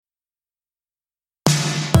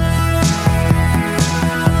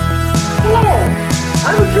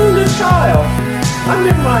child. I'm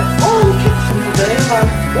in my own kitchen today and I'm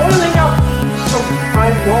boiling up some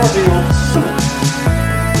primordial soup.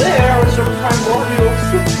 There is a primordial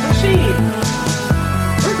soup machine.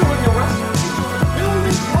 We're doing a recipe for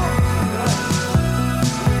building blocks.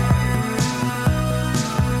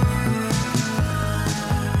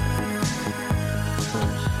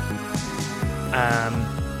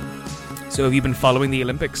 So have you been following the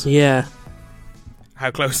Olympics? Yeah. How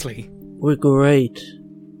closely? With great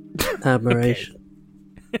admiration.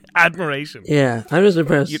 Admiration? Yeah, I'm just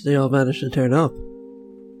impressed they all managed to turn up.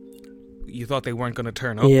 You thought they weren't going to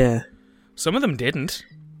turn up? Yeah. Some of them didn't.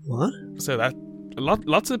 What? So that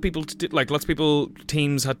lots of people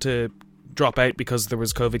teams had to drop out because there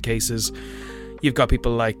was COVID cases. You've got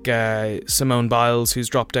people like Simone Biles who's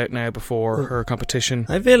dropped out now before her competition.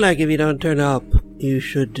 I feel like if you don't turn up, you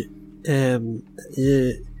should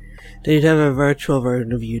they'd have a virtual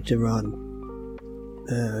version of you to run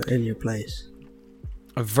in your place.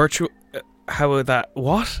 A virtual? How would that?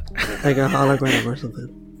 What? Like a hologram or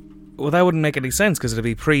something. Well, that wouldn't make any sense because it'd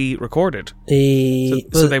be pre-recorded.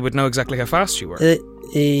 So they would know exactly how fast you were.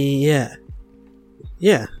 Yeah.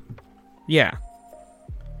 Yeah. Yeah.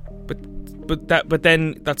 But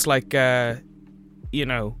then that's like, no.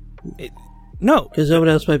 Because someone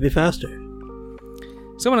else might be faster.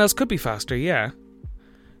 Someone else could be faster, yeah.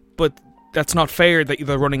 But that's not fair that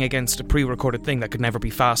they're running against a pre-recorded thing that could never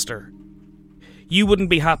be faster. You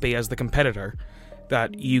wouldn't be happy as the competitor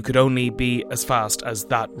that you could only be as fast as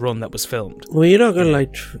that run that was filmed. Well, you're not going to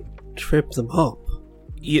trip them up.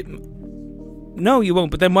 No, you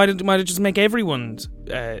won't. But then why did just make everyone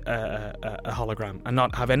a hologram and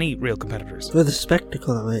not have any real competitors? For the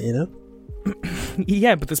spectacle of it, you know?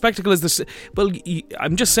 Yeah, but the spectacle is this. Well,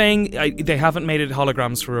 I'm just saying they haven't made it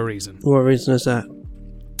holograms for a reason. What reason is that?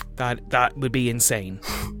 That would be insane. I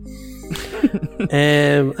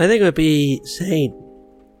think it would be sane.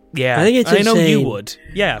 Yeah, I think it's insane. I know you would.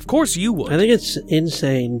 Yeah, of course you would. I think it's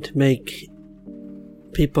insane to make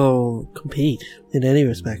people compete in any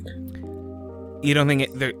respect. You don't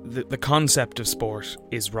think the concept of sport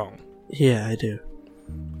is wrong? Yeah, I do.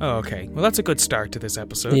 Oh, okay. Well, that's a good start to this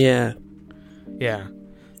episode. Yeah. Yeah.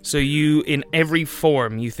 So you, in every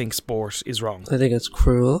form, you think sport is wrong? I think it's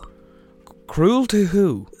cruel. Cruel to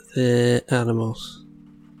who? The animals.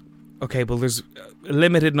 Okay, well, there's a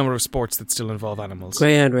limited number of sports that still involve animals.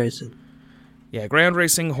 Greyhound racing. Yeah, greyhound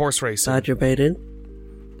racing, horse racing. Badger baiting.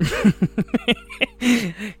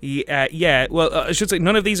 Yeah, well, I should say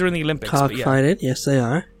none of these are in the Olympics. Cockfighting, yes they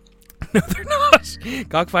are. No, they're not.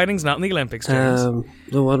 Cockfighting's not in the Olympics, James.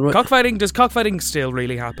 The one where does cockfighting still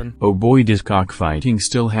really happen? Oh boy, does cockfighting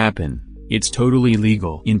still happen. It's totally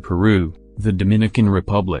legal in Peru, the Dominican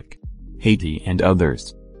Republic, Haiti and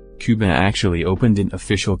others. Cuba actually opened an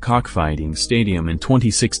official cockfighting stadium in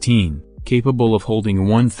 2016, capable of holding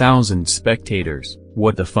 1,000 spectators.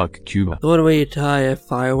 What the fuck, Cuba? The one where you tie a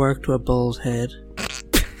firework to a bull's head.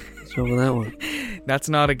 What's wrong with that one? That's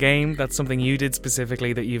not a game. That's something you did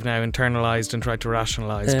specifically that you've now internalized and tried to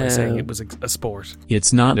rationalize by saying it was a sport.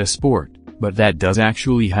 It's not a sport, but that does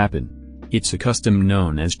actually happen. It's a custom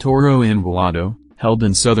known as Toro Embolado, held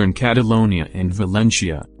in southern Catalonia and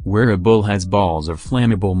Valencia, where a bull has balls of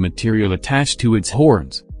flammable material attached to its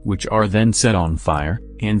horns, which are then set on fire,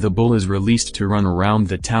 and the bull is released to run around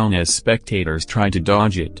the town as spectators try to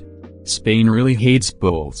dodge it. Spain really hates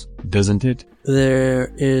bulls, doesn't it?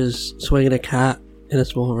 There is swinging a cat in a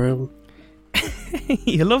small room.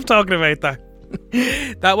 You love talking about that.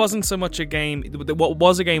 That wasn't so much a game. What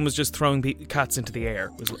was a game was just throwing cats into the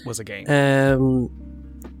air. Was a game.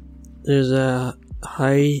 There's a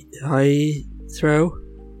high throw.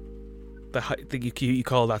 You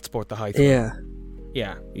call that sport the high throw? Yeah.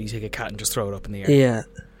 Yeah, you take a cat and just throw it up in the air. Yeah.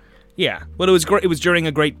 Yeah. Well, it was during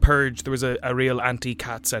a great purge. There was a real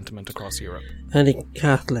anti-cat sentiment across Europe.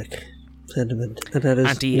 Anti-Catholic sentiment, and that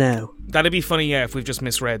is now. That'd be funny, yeah, if we've just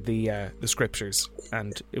misread the scriptures,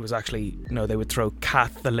 and it was actually they would throw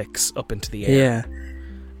Catholics up into the air. Yeah.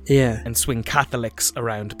 Yeah. And swing Catholics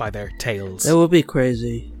around by their tails. That would be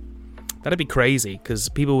crazy. That'd be crazy because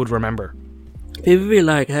people would remember. People would be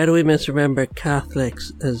like, "How do we misremember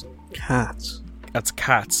Catholics as cats?" That's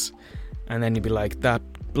cats, and then you'd be like, "That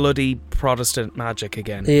bloody Protestant magic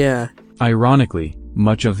again." Yeah. Ironically,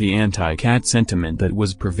 much of the anti-cat sentiment that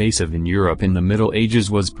was pervasive in Europe in the Middle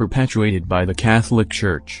Ages was perpetuated by the Catholic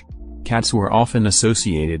Church. Cats were often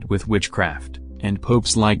associated with witchcraft, and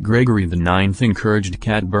popes like Gregory IX encouraged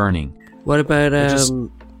cat burning. What about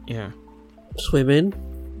swimming?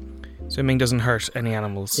 Swimming doesn't hurt any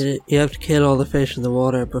animals. You have to kill all the fish in the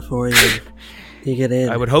water before you get in.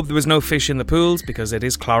 I would hope there was no fish in the pools because it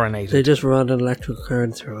is chlorinated. They just run an electrical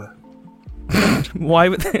current through it. Why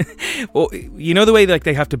would well, you know the way like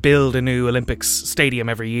they have to build a new Olympics stadium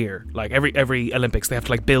every year, like every Olympics they have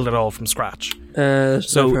to like build it all from scratch.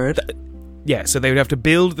 So I've heard. Yeah, so they would have to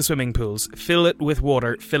build the swimming pools, fill it with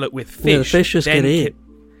water, fill it with fish. Yeah, the fish just get in.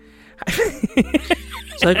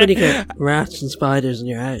 It's like when you get rats and spiders in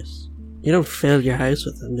your house. You don't fill your house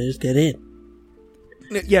with them; they just get in.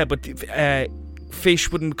 Yeah, but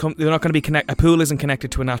fish wouldn't come. They're not going to be connected. A pool isn't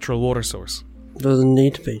connected to a natural water source. Doesn't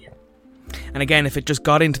need to be. And again, if it just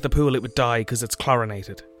got into the pool, it would die because it's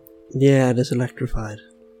chlorinated. Yeah, it is electrified.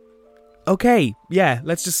 Okay, yeah,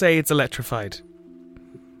 let's just say it's electrified.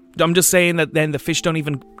 I'm just saying that then the fish don't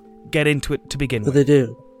even get into it to begin But with. they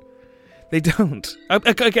do. They don't. I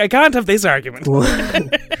can't have this argument.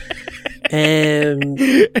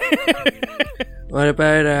 What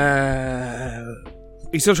about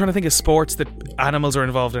You're still trying to think of sports that animals are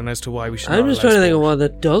involved in as to why we should. I'm just trying to think of one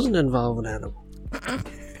that doesn't involve an animal. How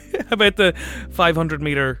about the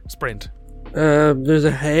 500-meter sprint? There's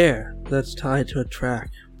a hare that's tied to a track.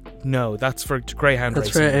 No, that's for greyhound That's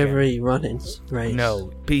for racing. every running race.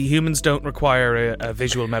 No, humans don't require a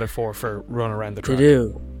visual metaphor for run around the They track.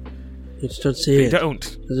 do. You just don't see They it. don't.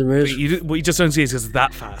 Because it moves. You just don't see it because it's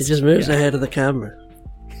that fast. It just moves Yeah. ahead of the camera.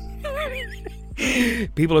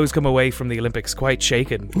 People always come away from the Olympics quite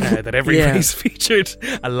shaken that every Yeah. race featured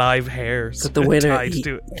a live hare But the winner tied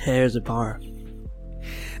to it. tears apart.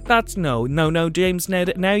 That's no, James.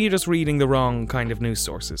 Now you're just reading the wrong kind of news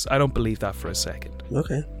sources. I don't believe that for a second.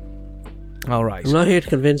 Okay. All right. I'm not here to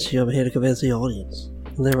convince you. I'm here to convince the audience.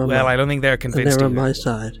 And they're on Well, my, I don't think they're and convinced. they're on either. my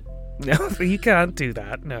side. No, you can't do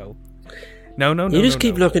that. No. You just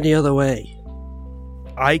keep looking the other way.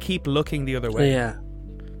 I keep looking the other way. Yeah.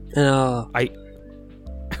 And I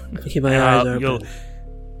keep my eyes open.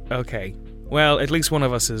 Okay. Well, at least one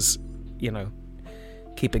of us is,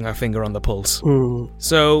 keeping our finger on the pulse. Mm.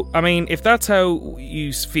 So, I mean, if that's how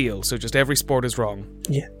you feel, so just every sport is wrong.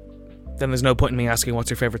 Yeah. Then there's no point in me asking what's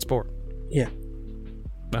your favourite sport. Yeah.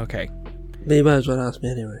 Okay. You might as well ask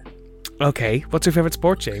me anyway. Okay. What's your favourite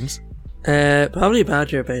sport, James? Probably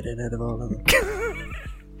badger baiting out of all of them.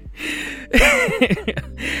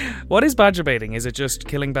 What is badger baiting? Is it just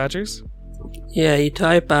killing badgers? Yeah, you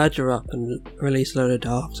tie a badger up and release a load of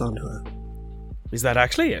dogs onto it. Is that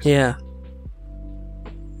actually it? Yeah.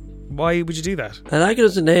 Why would you do that? I like it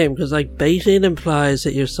as a name because, like, baiting implies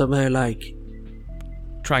that you're somehow, like,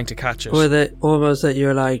 Trying to catch it. or that almost that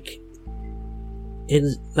you're, like,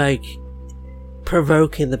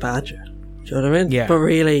 provoking the badger. Do you know what I mean? Yeah. But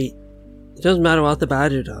really, it doesn't matter what the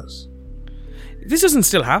badger does. This doesn't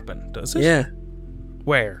still happen, does it? Yeah.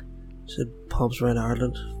 Where? So pubs around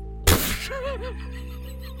Ireland.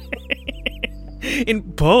 In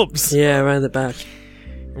pubs? Yeah, around the back.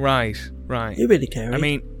 Right. You really care. I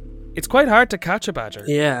mean, it's quite hard to catch a badger.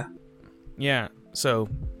 yeah. Yeah. So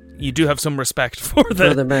you do have some respect for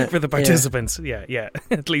the yeah. participants. Yeah.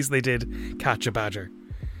 At least they did catch a badger.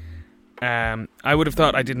 I would have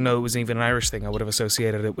thought, I didn't know it was even an Irish thing. I would have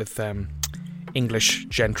associated it with English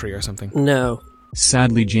gentry or something. No.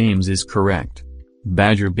 Sadly, James is correct.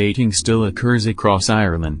 Badger baiting still occurs across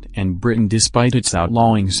Ireland and Britain despite its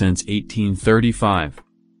outlawing since 1835.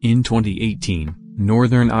 In 2018,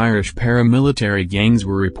 Northern Irish paramilitary gangs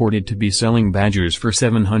were reported to be selling badgers for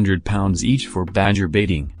 £700 each for badger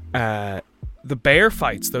baiting. The bear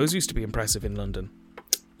fights, those used to be impressive in London.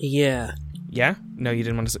 Yeah. Yeah? No, you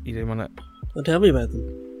didn't want to. Well, tell me about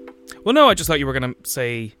them. Well, no, I just thought you were going to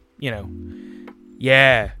say,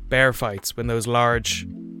 yeah, bear fights when those large,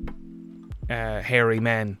 hairy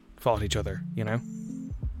men fought each other,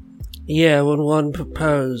 Yeah, when one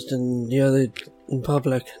proposed and the other in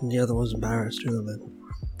public and the other was embarrassed with them.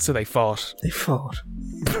 So they fought. They fought.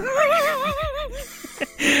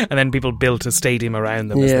 And then people built a stadium around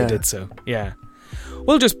them as they did so. Yeah.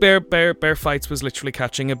 Well, just bear fights was literally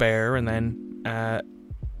catching a bear, and then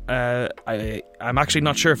I'm actually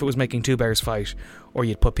not sure if it was making two bears fight or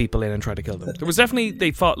you'd put people in and try to kill them. There was definitely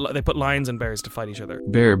they put lions and bears to fight each other.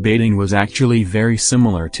 Bear baiting was actually very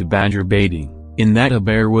similar to badger baiting, in that a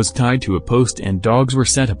bear was tied to a post and dogs were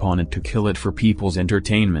set upon it to kill it for people's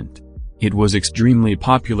entertainment. It was extremely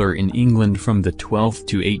popular in England from the 12th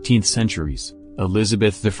to 18th centuries.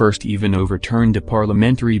 Elizabeth I even overturned a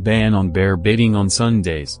parliamentary ban on bear baiting on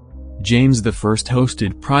Sundays. James I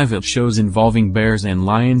hosted private shows involving bears and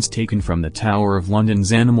lions taken from the Tower of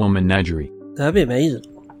London's Animal Menagerie. That'd be amazing.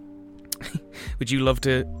 Would you love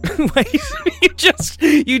to wait?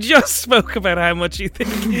 You just spoke about how much you think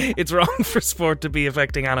it's wrong for sport to be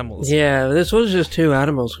affecting animals. Yeah, this was just two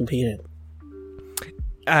animals competing.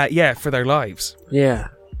 Yeah, for their lives. Yeah.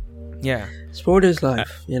 Yeah. Sport is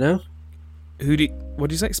life, What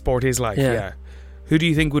do you say? Sport is life. Yeah. Yeah. Who do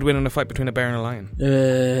you think would win in a fight between a bear and a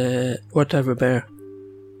lion? What type of bear?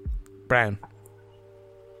 Brown.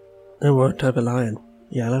 And what type of lion?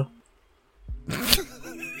 Yellow?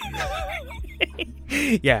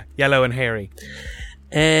 Yeah, yellow and hairy.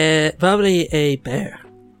 Probably a bear.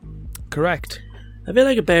 Correct. I feel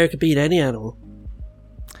like a bear could beat any animal.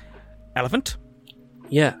 Elephant?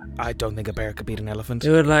 Yeah. I don't think a bear could beat an elephant.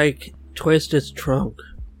 It would, like, twist its trunk.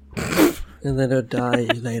 And then it would die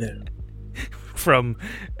later. From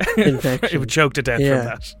Infection. it would choke to death Yeah. from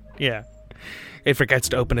that. Yeah. It forgets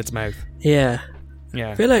to open its mouth. Yeah.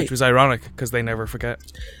 Yeah. I feel like- which was ironic because they never forget.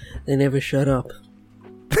 They never shut up.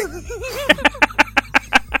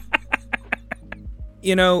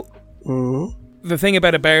 You know, Mm-hmm. the thing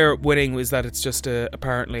about a bear winning was that it's just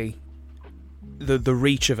apparently the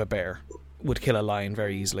reach of a bear would kill a lion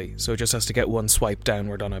very easily. So it just has to get one swipe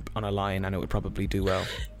downward on a lion and it would probably do well.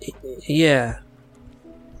 Yeah.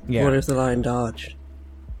 Yeah. What if the lion dodged?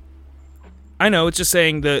 I know, it's just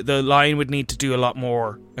saying the lion would need to do a lot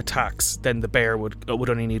more attacks than the bear would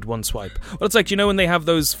only need one swipe. Well, it's like, you know, when they have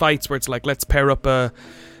those fights where it's like, let's pair up a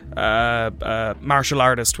martial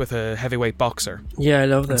artist with a heavyweight boxer Yeah, I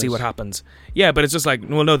love that. and see what happens. Yeah, but it's just like,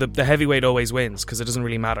 well, no, the heavyweight always wins because it doesn't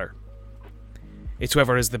really matter. It's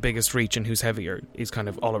whoever has the biggest reach and who's heavier is kind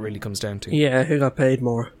of all it really comes down to. Yeah, who got paid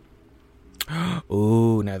more?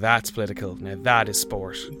 Ooh, now that's political. Now that is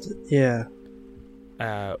sport. Yeah.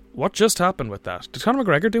 What just happened with that? Did Conor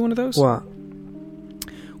McGregor do one of those? What?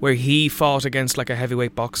 Where he fought against like a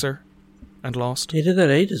heavyweight boxer and lost? He did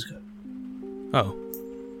that ages ago. Oh.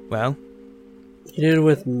 Well, He did it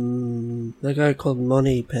with that guy called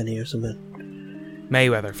Money Penny or something.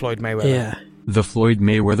 Floyd Mayweather. Yeah. The Floyd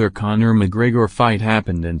Mayweather-Conor McGregor fight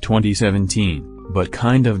happened in 2017, but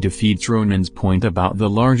kind of defeats Ronan's point about the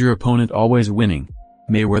larger opponent always winning.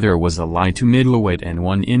 Mayweather was a light to middleweight and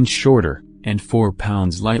 1 inch shorter, and 4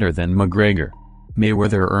 pounds lighter than McGregor.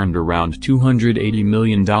 Mayweather earned around $280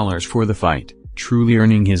 million for the fight, truly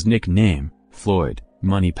earning his nickname, Floyd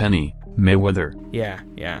Moneypenny Mayweather. Yeah.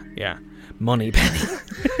 Money penny.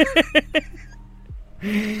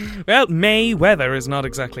 Well, Mayweather is not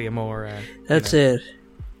exactly a more... That's it.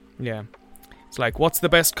 Yeah. It's like, what's the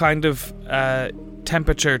best kind of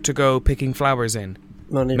temperature to go picking flowers in?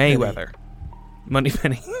 Money Mayweather. Money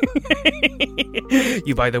penny.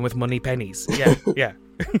 You buy them with money pennies. Yeah, yeah.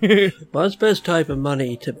 Penny. What's the best type of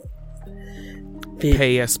money to be?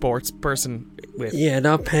 Pay a sports person with. Yeah,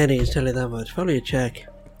 not pennies, tell you that much. Probably a check.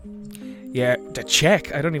 Yeah, the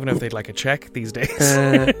check. I don't even know if they'd like a check these days.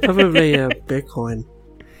 Probably a Bitcoin.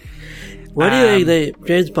 What do you think?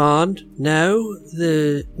 James Bond now?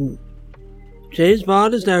 James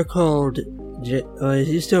Bond is now called.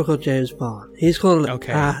 He's still called James Bond. He's called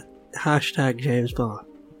hashtag James Bond.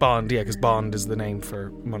 Bond, yeah, because Bond is the name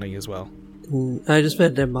for money as well. I just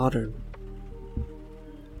meant they're modern.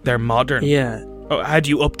 They're modern. Yeah. Oh, how do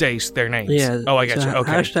you update their names? Yeah. Oh, I get so you.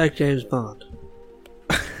 Okay. Hashtag James Bond.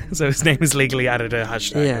 So his name is legally added a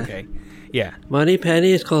hashtag. Yeah. Okay. Yeah. Money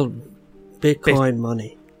Penny is called Bitcoin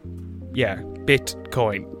money. Yeah.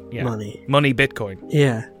 Bitcoin. Yeah. Money. Money Bitcoin.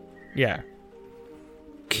 Yeah. Yeah.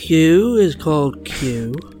 Q is called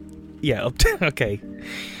Q. Yeah. Okay.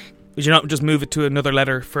 Would you not just move it to another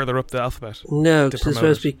letter further up the alphabet? No, to because it's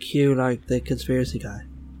promote supposed to be Q like the conspiracy guy.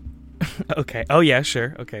 Okay. Oh, yeah,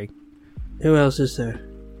 sure. Okay. Who else is there?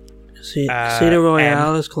 Casino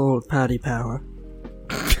Royale is called Paddy Power.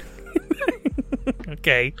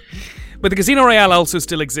 Okay. But the Casino Royale also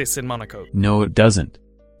still exists in Monaco. No, it doesn't.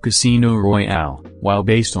 Casino Royale, while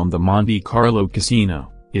based on the Monte Carlo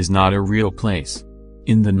Casino, is not a real place.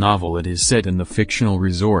 In the novel it is set in the fictional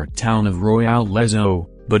resort town of Royal Les Eaux,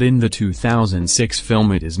 but in the 2006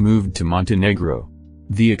 film it is moved to Montenegro.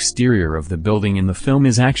 The exterior of the building in the film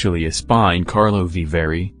is actually a spa in Karlovy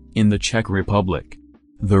Vary, in the Czech Republic.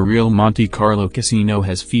 The real Monte Carlo Casino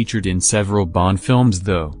has featured in several Bond films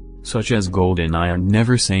though, such as GoldenEye and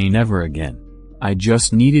Never Say Never Again. I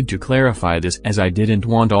just needed to clarify this as I didn't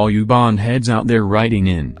want all you Bond heads out there writing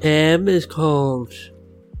in. M is called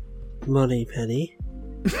Money Penny.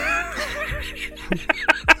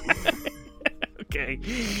 Okay.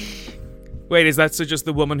 Wait, is that so just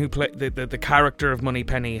the woman who played the character of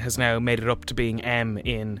Moneypenny has now made it up to being M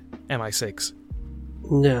in MI6?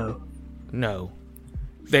 No. No.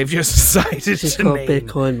 They've just decided She's to called name...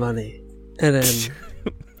 Bitcoin Money. And then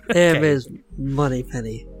M is Money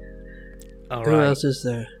Penny. All Who right. else is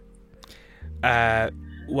there?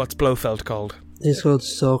 What's Blofeld called? He's called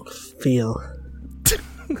Sock Feel.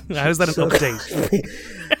 How's that an Sock- update?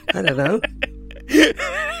 I don't know.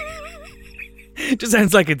 It just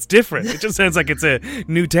sounds like it's different. It just sounds like it's a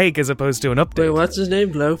new take as opposed to an update. Wait, what's his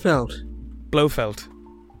name? Blofeld. Blofeld.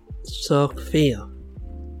 Sophia.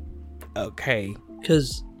 Okay.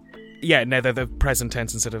 Because, Yeah, no, they're the present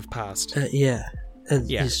tense instead of past. yeah. And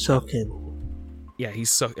Yeah. he's sucking. Yeah, he's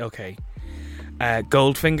so... Okay.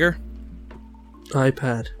 Goldfinger.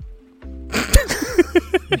 iPad.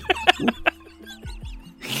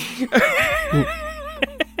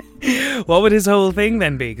 What would his whole thing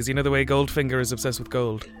then be? Because you know the way Goldfinger is obsessed with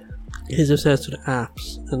gold. He's obsessed with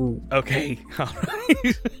apps and, Okay.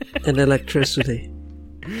 Alright. and electricity.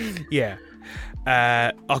 Yeah.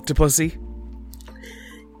 Octopussy.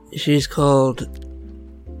 She's called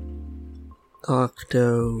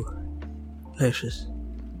Octolicious.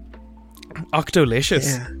 Octolicious.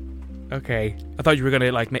 Yeah. Okay. I thought you were going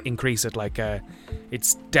to like increase it like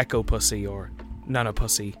it's Deco-pussy or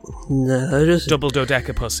Nano-pussy. No, just Double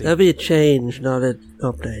Dodeca-pussy. that'd be a change, not an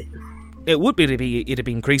update. It would be it'd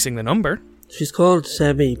be increasing the number. She's called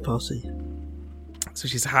Semi-Pussy. So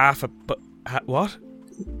she's half a what?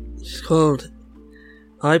 She's called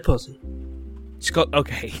iPussy. She's got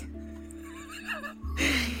okay.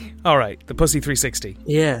 All right, the Pussy 360.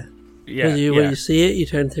 Yeah. Yeah, When you yeah. see it, you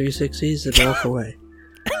turn 360s and walk away.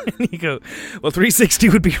 You go, well, 360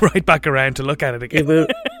 would be right back around to look at it again.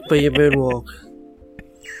 But you moonwalk.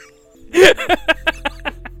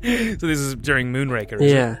 So this is during Moonraker,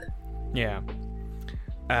 is Yeah. it?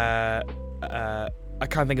 Yeah. I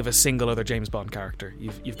can't think of a single other James Bond character.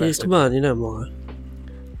 You've Yeah, bested. come on, you know more.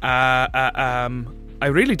 I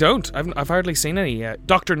really don't. I've hardly seen any.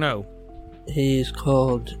 Doctor No. He's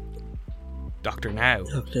called Doctor Now.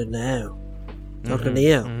 Dr. Now. Dr.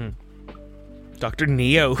 Neo. Mhm. Doctor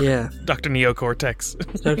Neo. Yeah. Doctor Neo Cortex.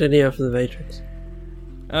 Dr. Neo from The Matrix.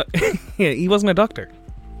 Yeah, he wasn't a doctor.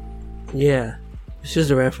 Yeah. It's just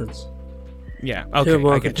a reference. Yeah. To Okay. a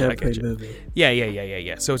more I get you. contemporary movie.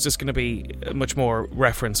 Yeah. So it's just going to be a much more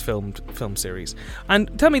reference film series. And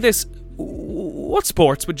tell me this: what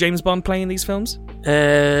sports would James Bond play in these films?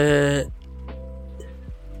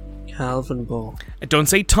 Calvin Ball. Don't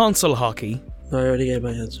say tonsil hockey. No, I already gave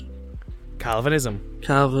my answer. Calvinism.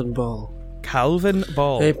 Calvin Ball. Calvin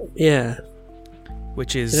Ball, Yeah.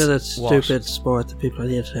 which is You know that what? stupid sport that people on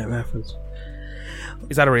the internet reference?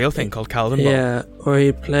 Is that a real thing called Calvin Ball? Yeah, or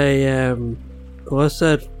you play, what's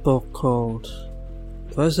that book called?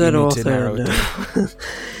 What's that You need to narrow author? it No.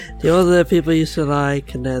 The author that people used to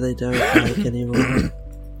like and now they don't like anymore.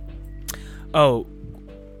 Oh,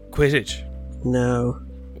 Quidditch. No.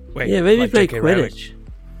 Wait, Yeah, maybe like play J.K. Rowling. Quidditch.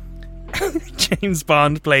 James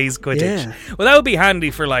Bond plays Quidditch. Yeah. Well, that would be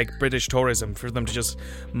handy for like British tourism, for them to just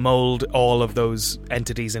mold all of those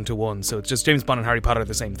entities into one. So it's just James Bond and Harry Potter are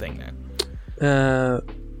the same thing now.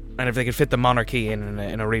 And if they could fit the monarchy in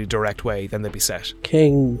a really direct way, then they'd be set.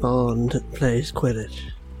 King Bond plays Quidditch.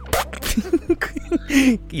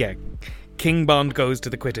 Yeah, King Bond goes to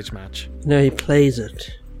the Quidditch match. No, he plays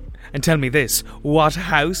it. And tell me this: what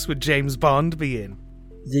house would James Bond be in?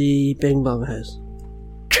 The Bing Bong House.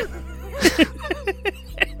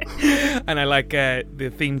 And I like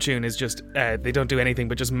the theme tune is just they don't do anything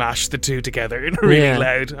but just mash the two together in a really Yeah.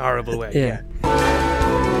 loud, horrible way. Yeah.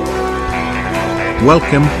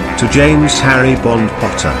 Welcome to James Harry Bond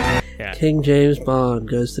Potter. Yeah. King James Bond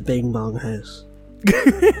goes to Bing Bong House.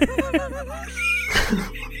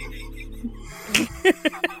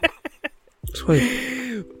 It's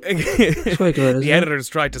quite good, isn't The it? editors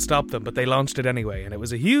tried to stop them, but they launched it anyway, and it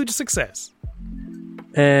was a huge success.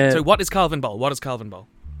 So, what is Calvin Ball? What is Calvin Ball?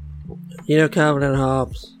 You know Calvin and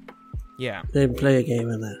Hobbes? Yeah. They play a game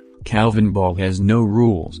in that. Calvin Ball has no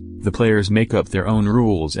rules. The players make up their own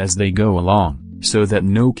rules as they go along, so that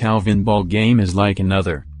no Calvin Ball game is like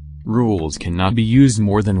another. Rules cannot be used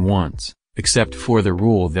more than once, except for the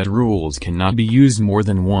rule that rules cannot be used more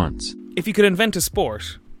than once. If you could invent a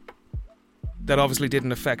sport that obviously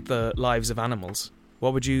didn't affect the lives of animals,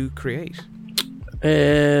 what would you create?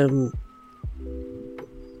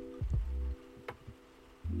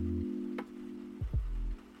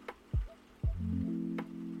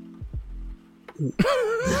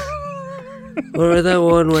 Or that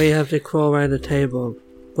one where you have to crawl around a table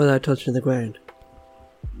without touching the ground.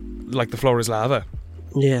 Like the floor is lava.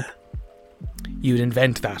 Yeah. You'd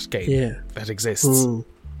invent that game Yeah. that exists. Mm.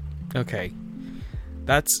 Okay.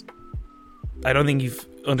 That's... I don't think you've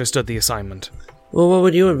understood the assignment. Well, what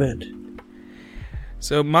would you invent?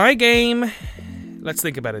 So my game... Let's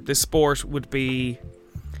think about it. This sport would be...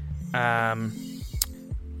 on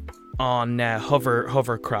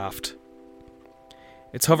hovercraft.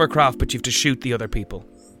 It's hovercraft, but you have to shoot the other people.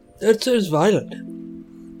 That sounds violent.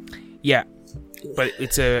 Yeah. but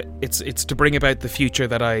it's to bring about the future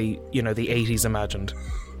that the 80s imagined.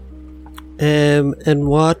 And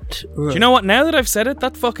what? Do you know what? Now that I've said it,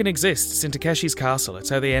 that fucking exists. It's in Takeshi's Castle. It's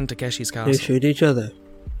how they end Takeshi's Castle. They shoot each other.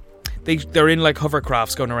 They're in like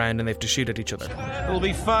hovercrafts going around and they have to shoot at each other. We'll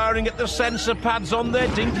be firing at the sensor pads on their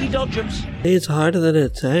dinky dodgems. It's harder than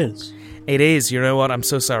it sounds. It is. You know what? I'm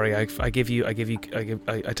so sorry. I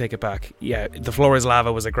take it back. Yeah, the floor is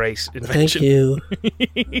lava was a great invention. Thank you.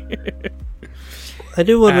 I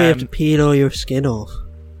do wonder if you have to peel all your skin off.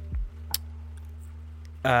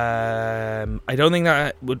 I don't think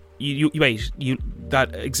that would you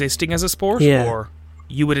that existing as a sport, Yeah. or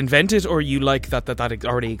you would invent it, or you like that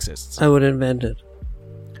already exists. I would invent it.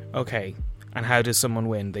 Okay, and how does someone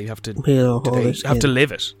win? They have to. Peel off Do all they their have to skin.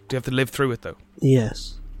 live it? Do you have to live through it though?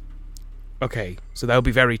 Yes. Okay, so that would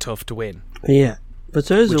be very tough to win. Yeah. But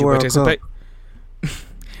so is Would the you World participate? Cup.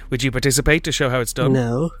 Would you participate to show how it's done?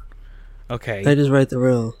 No. Okay. I just write the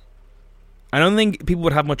rule. I don't think people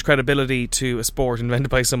would have much credibility to a sport invented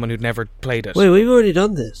by someone who'd never played it. Wait, we've already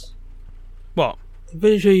done this. What? I'm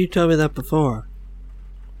pretty sure you told me that before.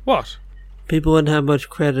 What? People wouldn't have much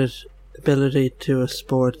credibility to a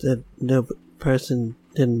sport that no person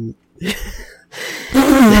didn't.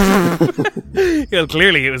 Well,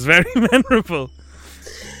 clearly it was very memorable.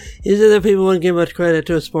 You said that people wouldn't give much credit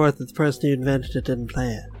to a sport that the person who invented it didn't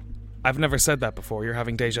play it. I've never said that before. You're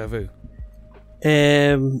having deja vu.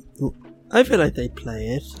 I feel like they'd play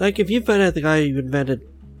it. Like, if you found out the guy who invented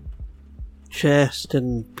chess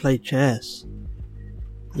didn't play chess,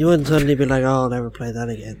 you wouldn't suddenly be like, oh, I'll never play that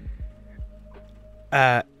again.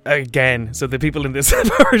 Again, so the people in this have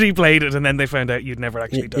already played it and then they found out you'd never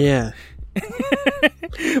actually done Yeah.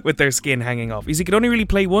 it. With their skin hanging off. You could only really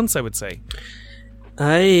play once, I would say.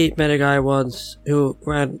 I met a guy once who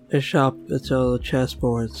ran a shop that sold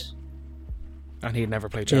chessboards. And he'd never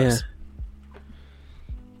played chess.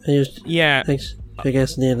 Yeah. Thanks for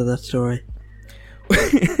guessing the end of that story.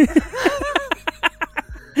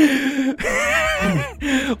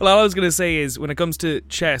 Well, all I was going to say is, when it comes to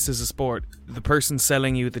chess as a sport, the person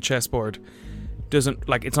selling you the chessboard doesn't,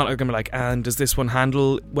 like, it's not going to be like, and does this one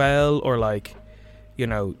handle well? Or like,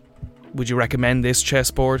 would you recommend this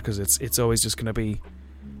chessboard? Because it's always just going to be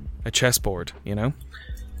a chessboard, Well,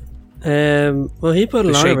 he put a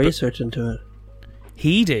lot of research into it.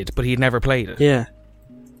 He did, but he'd never played it. Yeah.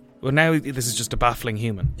 Well, now this is just a baffling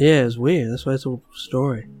human. Yeah, it's weird. That's why it's a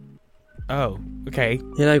story. Oh, okay.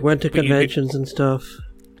 He went to conventions and stuff.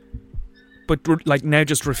 But now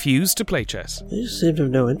just refused to play chess. He just seemed to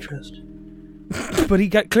have no interest. But he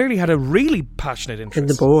clearly had a really passionate interest. In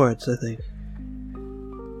the boards, I think.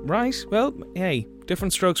 Right. Well, hey,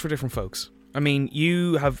 different strokes for different folks. I mean,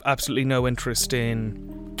 you have absolutely no interest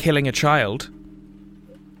in killing a child,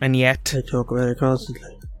 and yet I talk about it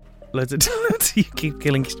constantly. You keep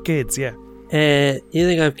killing kids, yeah. You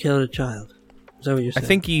think I've killed a child? Is that what you're saying? I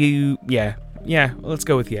think yeah. Well, let's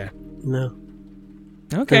go with yeah. No.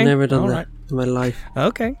 Okay. I've never done all that right. in my life.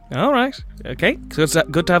 Okay. All right. Okay. So it's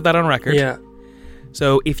good to have that on record. Yeah.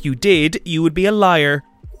 So if you did, you would be a liar.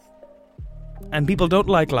 And people don't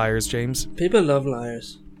like liars, James. People love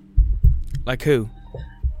liars. Like who?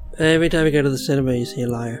 Every time you go to the cinema, you see a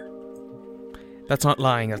liar. That's not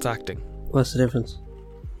lying, that's acting. What's the difference?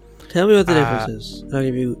 Tell me what the difference is, and I'll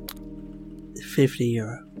give you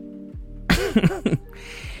 €50.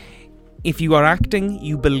 If you are acting,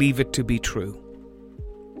 you believe it to be true.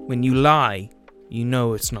 When you lie, you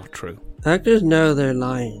know it's not true. Actors know they're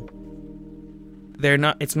lying. They're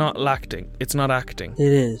not. It's not lacting. It's not acting.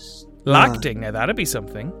 It is. Lacting, now that'd be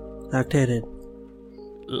something. Lactated.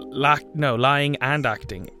 No, lying and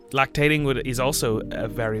acting. Lactating is also a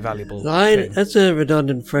very valuable Lying, thing. that's a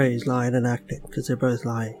redundant phrase, lying and acting, because they're both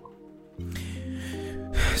lying.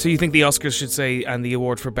 So you think the Oscars should say, and the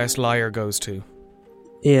award for Best Liar goes to?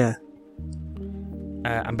 Yeah.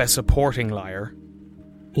 And Best Supporting Liar?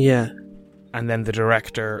 Yeah. And then the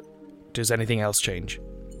director, does anything else change?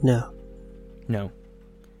 No. No.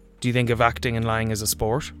 Do you think of acting and lying as a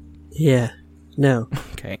sport? Yeah. No.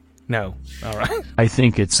 Okay. No. Alright. I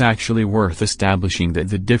think it's actually worth establishing that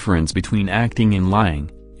the difference between acting and lying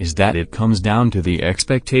is that it comes down to the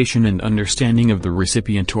expectation and understanding of the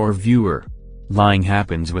recipient or viewer. Lying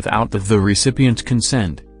happens without the recipient's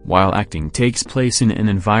consent, while acting takes place in an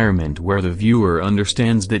environment where the viewer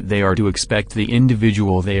understands that they are to expect the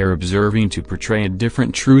individual they are observing to portray a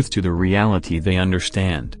different truth to the reality they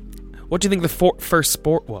understand. What do you think the first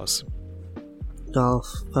sport was? Golf.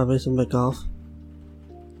 Probably something like golf.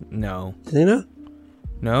 No. Do you know?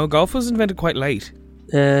 No, golf was invented quite late.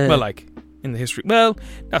 Well, like, in the history. Well,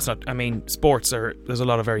 that's not... I mean, sports are... There's a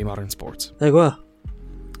lot of very modern sports. Like what?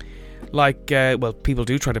 Like, well, people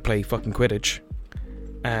do try to play fucking Quidditch.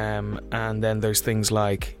 And then there's things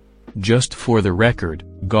like... Just for the record,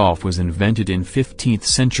 golf was invented in 15th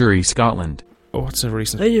century Scotland. Oh, what's a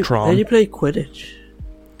recent How do Tron? you play Quidditch?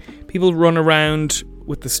 People run around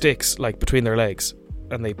with the sticks, like, between their legs,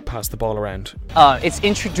 and they pass the ball around. It's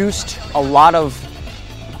introduced a lot of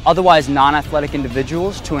otherwise non-athletic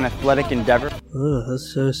individuals to an athletic endeavor. Oh,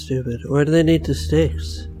 that's so stupid. Why do they need the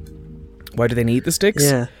sticks? Why do they need the sticks?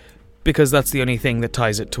 Yeah, Because that's the only thing that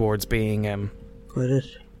ties it towards being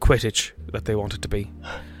Quidditch. Quidditch that they want it to be.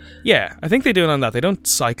 Yeah, I think they do it on that. They don't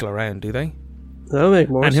cycle around, do they? That'll make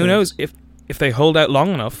more And sense. who knows, if they hold out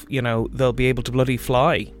long enough, you know, they'll be able to bloody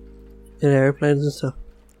fly. In airplanes and stuff.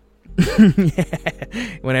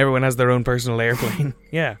 When everyone has their own personal airplane.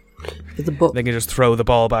 Yeah. But the They can just throw the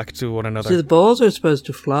ball back to one another. See, the balls are supposed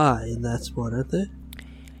to fly in that sport, aren't they?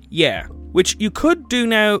 Yeah. Which you could do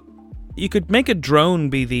now. You could make a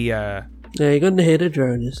drone be the... Yeah, you're going to hit a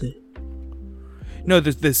drone, you see. No,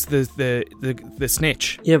 the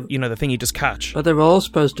snitch. Yeah. You know, the thing you just catch. But they're all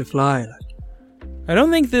supposed to fly, like. I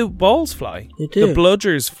don't think the balls fly. They do. The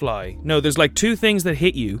bludgers fly. No, there's like two things that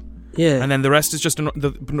hit you, Yeah. and then the rest is just...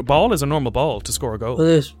 the ball is a normal ball to score a goal.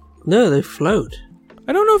 Well, no, they float.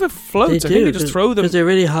 I don't know if it floats. They I think they just throw them. Because they're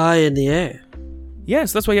really high in the air.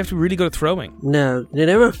 Yes, that's why you have to be really good at throwing. No, they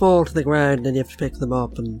never fall to the ground and you have to pick them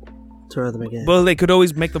up and throw them again. Well, they could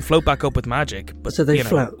always make them float back up with magic, but So they you know,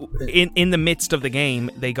 float. in the midst of the game.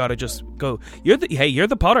 They gotta just go. You're the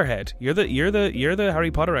Potterhead. You're the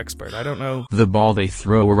Harry Potter expert. I don't know. The ball they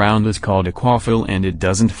throw around is called a quaffle and it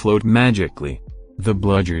doesn't float magically. The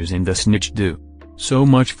bludgers and the snitch do. So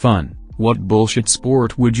much fun. What bullshit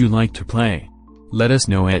sport would you like to play? Let us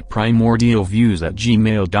know at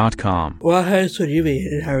primordialviews@gmail.com. What house would you be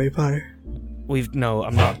in Harry Potter? No,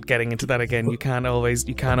 I'm not getting into that again. You can't always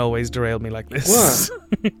derail me like this. What?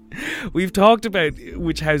 We've talked about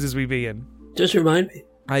which houses we'd be in. Just remind me.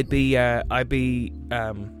 I'd be a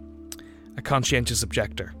conscientious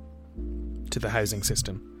objector to the housing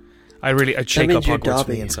system. I'd shake up means you're Hogwarts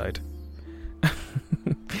from the Dobby. inside.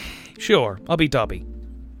 Sure, I'll be Dobby.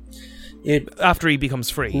 After he becomes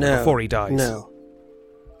free, No. before he dies. No.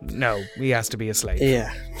 He has to be a slave.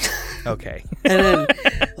 Yeah. Okay. And then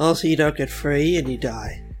also you don't get free and you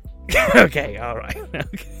die. Okay, alright.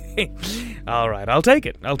 Okay. Alright, I'll take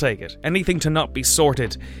it. Anything to not be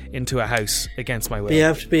sorted into a house against my will. But you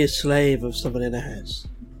have to be a slave of someone in a house.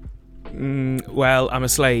 Well, I'm a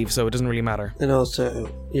slave, so it doesn't really matter. And also,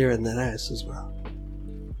 you're in that house as well.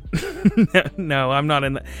 No, I'm not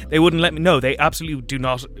in that. They wouldn't let me. No, they absolutely do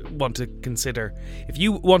not want to consider. If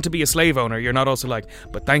you want to be a slave owner, you're not also like,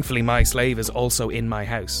 but thankfully my slave is also in my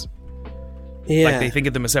house. Yeah. Like, they think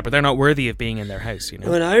of them as separate. They're not worthy of being in their house, you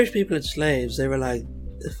know? When Irish people had slaves, they were like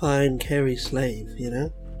the fine Kerry slave, you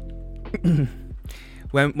know?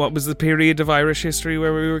 What was the period of Irish history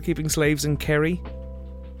where we were keeping slaves in Kerry?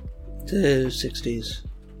 The 60s.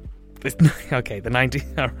 Okay, the 90s.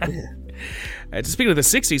 All right. Yeah. Speaking of the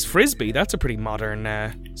 60s, Frisbee, that's a pretty modern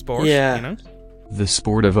sport, Yeah. you know? The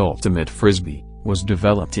sport of ultimate frisbee was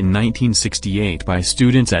developed in 1968 by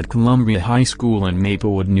students at Columbia High School in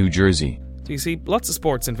Maplewood, New Jersey. So you see, lots of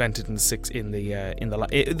sports invented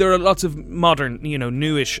there are lots of modern,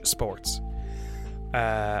 newish sports.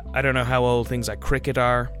 I don't know how old things like cricket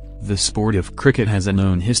are. The sport of cricket has a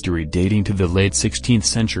known history dating to the late 16th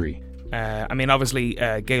century. Obviously,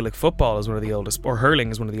 Gaelic football is one of the oldest, or hurling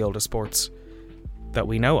is one of the oldest sports that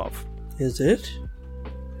we know of. Is it?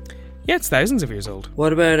 Yeah, it's thousands of years old.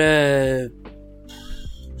 What about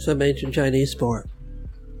some ancient Chinese sport?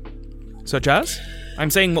 Such as? I'm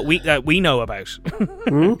saying what we know about.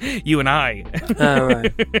 You and I. Oh,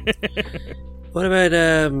 right. What about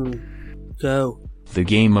Go? The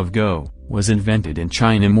game of Go was invented in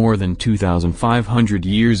China more than 2,500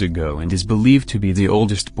 years ago and is believed to be the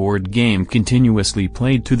oldest board game continuously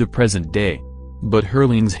played to the present day. But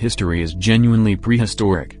hurling's history is genuinely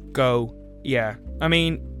prehistoric. Go, yeah. I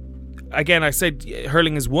mean, again, I said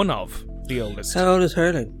hurling is one of the oldest. How old is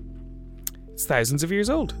hurling? It's thousands of years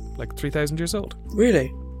old, like 3,000 years old.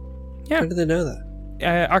 Really? Yeah. How did they know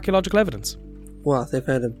that? Archaeological evidence. What? They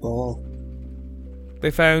found a ball. They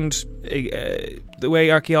found the way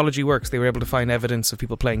archaeology works. They were able to find evidence of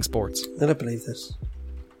people playing sports. I don't believe this.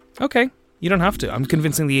 Okay, you don't have to. I'm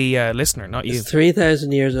convincing the listener, not you. It's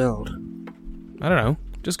 3,000 years old. I don't know.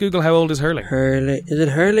 Just Google how old is hurling. Hurling. Is it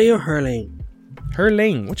Hurley or Hurling?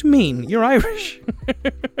 Hurling? What do you mean? You're Irish.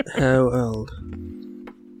 How old?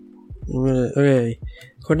 Okay.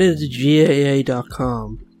 According to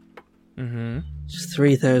GAA.com, it's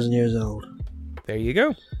 3,000 years old. There you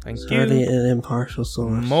go. Thank It's you. hardly an impartial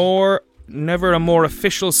source. More never a more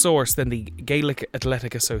official source than the Gaelic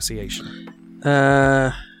Athletic Association.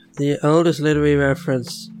 The oldest literary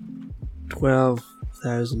reference,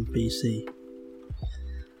 12,000 BC.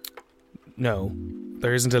 No,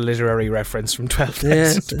 there isn't a literary reference from 12,000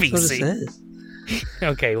 Yes, that's BC. what it says.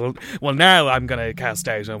 Okay, well now I'm going to cast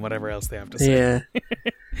out on whatever else they have to say. Yeah.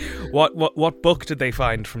 What book did they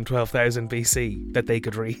find from 12,000 BC that they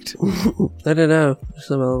could read? I don't know.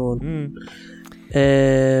 Some old one.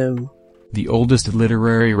 The oldest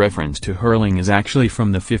literary reference to hurling is actually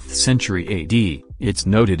from the 5th century AD. It's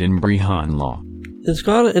noted in Brehon Law. In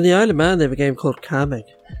Scotland, in the Isle of Man, they have a game called Camig.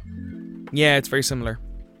 Yeah, it's very similar.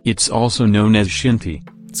 It's also known as Shinty.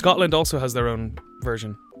 Scotland also has their own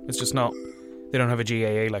version. It's just not... They don't have a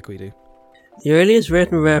GAA like we do. The earliest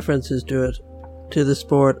written references to the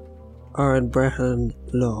sport are in Brehon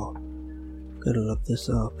Law. Gonna look this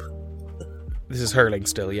up. This is hurling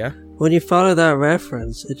still, yeah? When you follow that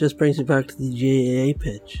reference, it just brings you back to the GAA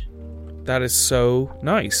pitch. That is so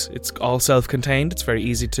nice. It's all self-contained. It's very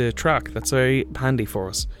easy to track. That's very handy for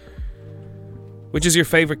us. Which is your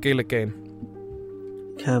favourite Gaelic game?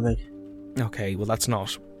 Camig. Okay, well that's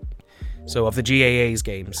not. So of the GAA's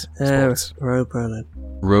games, sports. Road bowling.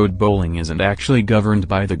 Road bowling isn't actually governed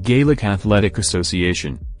by the Gaelic Athletic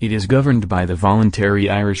Association. It is governed by the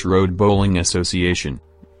Voluntary Irish Road Bowling Association.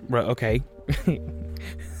 Okay.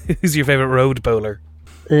 Who's your favourite road bowler?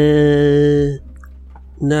 No,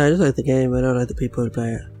 I just like the game. I don't like the people who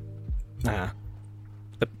play it.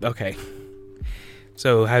 Okay.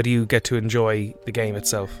 So how do you get to enjoy the game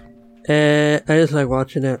itself? I just like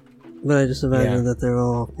watching it. But I just imagine that they're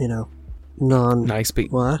all, Nice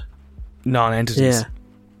people. What? Non-entities. Yeah.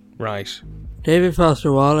 Right. David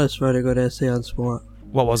Foster Wallace wrote a good essay on sport.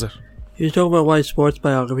 What was it? He was talking about why sports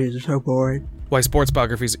biographies are so boring. Why sports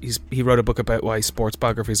biographies... He wrote a book about why sports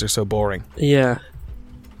biographies are so boring. Yeah.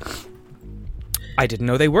 I didn't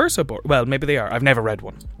know they were so boring. Well, maybe they are. I've never read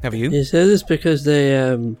one. Have you? He says it's because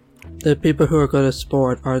the people who are good at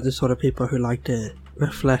sport are the sort of people who like to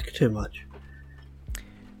reflect too much.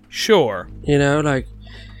 Sure. Like,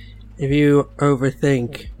 if you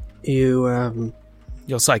overthink,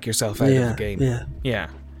 you'll psych yourself out of the game. Yeah.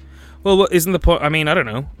 Well, isn't the point? I mean, I don't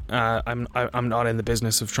know. I'm not in the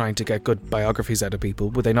business of trying to get good biographies out of people.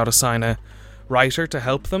 Would they not assign a writer to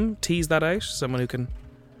help them tease that out? Someone who can.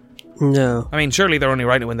 No. I mean, surely they're only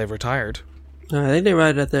writing it when they've retired. No, I think they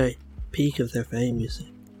write at the peak of their fame. You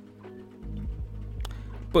see.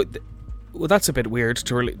 But. Well, that's a bit weird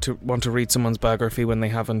to want to read someone's biography when they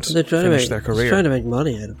haven't finished their career. They're trying to make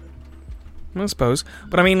money out of it. I suppose.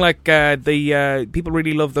 But I mean, like, the people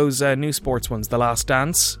really love those new sports ones. The Last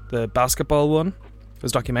Dance, the basketball one,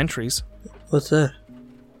 those documentaries. What's that?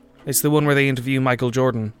 It's the one where they interview Michael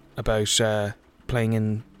Jordan about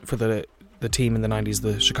playing for the team in the 90s,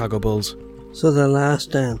 the Chicago Bulls. So The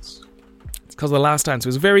Last Dance. It's called The Last Dance. It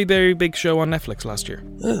was a very, very big show on Netflix last year.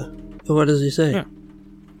 Oh. What does he say? Yeah.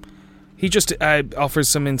 He just offers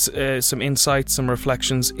some insights, some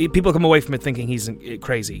reflections. People come away from it thinking he's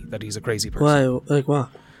crazy, that he's a crazy person. Why? Like what?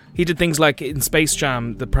 He did things like in Space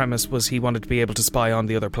Jam, the premise was he wanted to be able to spy on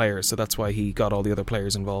the other players, so that's why he got all the other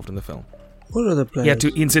players involved in the film. What other players?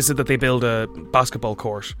 He insisted that they build a basketball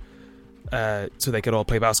court so they could all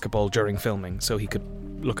play basketball during filming, so he could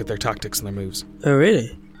look at their tactics and their moves. Oh,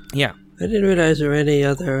 really? Yeah. I didn't realise there were any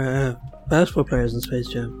other basketball players in Space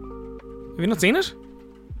Jam. Have you not seen it?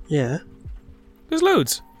 Yeah. There's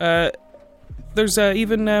loads. There's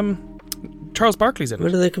even Charles Barkley's in it.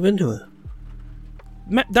 Where do they come into it?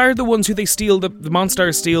 They're the ones who they steal, the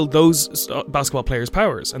monsters steal those basketball players'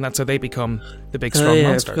 powers, and that's how they become the big strong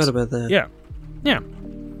monsters. I forgot about that. Yeah.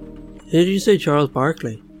 Did you say Charles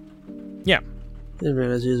Barkley? Yeah. Didn't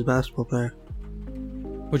realise he was a basketball player.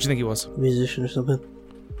 What do you think he was? A musician or something?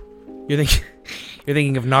 You're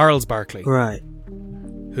thinking of Gnarls Barkley. Right.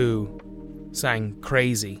 Who sang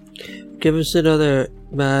Crazy. Give us another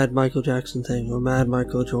mad Michael Jackson thing or mad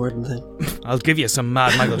Michael Jordan thing. I'll give you some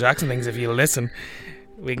mad Michael Jackson things if you'll listen.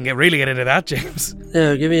 We can really get into that, James.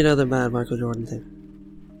 No, give me another mad Michael Jordan thing.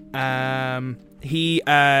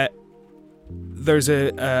 There's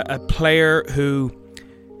a player who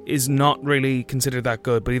is not really considered that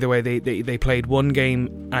good, but either way, they played one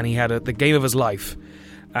game and he had the game of his life,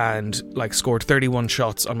 and like scored 31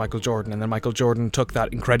 shots on Michael Jordan, and then Michael Jordan took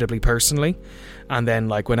that incredibly personally, and then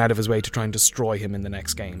like went out of his way to try and destroy him in the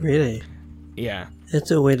next game. Really? Yeah. It's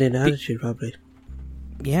a winning attitude, probably.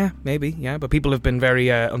 Yeah, maybe. Yeah, but people have been very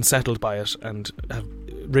unsettled by it and have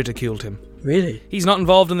ridiculed him. Really? He's not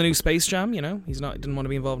involved in the new Space Jam. Didn't want to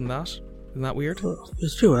be involved in that. Isn't that weird? Oh,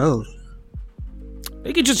 he's too old.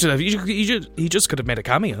 He just could have made a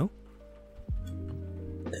cameo.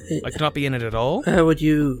 Like, to not be in it at all. What do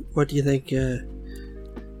you think?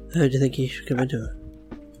 How do you think he should come into it?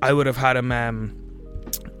 I would have had him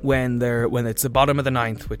when it's the bottom of the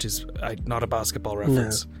ninth, which is not a basketball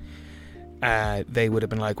reference. No. They would have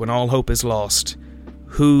been like, when all hope is lost,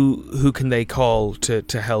 who can they call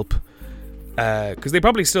to help? Because they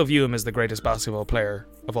probably still view him as the greatest basketball player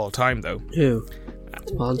of all time, though. Who?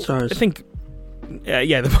 The Monstars. I think,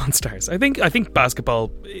 the Monstars. I think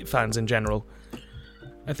basketball fans in general.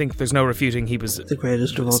 I think there's no refuting he was the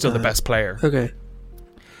greatest of all still time. The best player. Okay.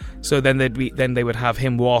 So then they would have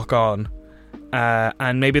him walk on,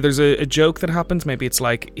 and maybe there's a joke that happens. Maybe it's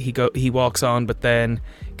like he walks on, but then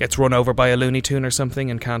gets run over by a Looney Tune or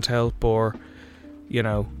something and can't help, or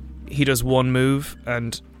he does one move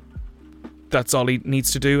and that's all he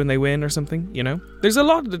needs to do and they win or something. There's a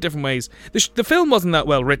lot of the different ways. The film wasn't that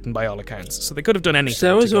well written by all accounts, so they could have done anything. So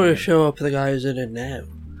I always want to show up the guy who's in it now.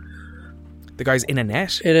 The guy's in a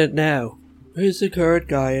net? In it now. Who's the current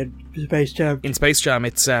guy in Space Jam? In Space Jam,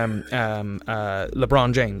 it's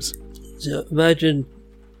LeBron James. So imagine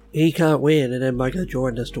he can't win, and then Michael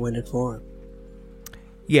Jordan has to win it for him.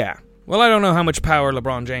 Yeah. Well, I don't know how much power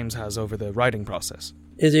LeBron James has over the writing process.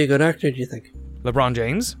 Is he a good actor, do you think? LeBron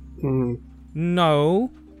James? Mm.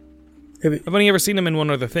 No. I've only ever seen him in one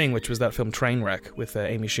other thing, which was that film Trainwreck with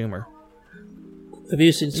Amy Schumer. Have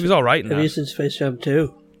you seen? He was all right in that. Have you seen Space Jam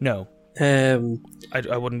 2? No.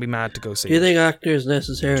 I wouldn't be mad to go see it. Do you think actors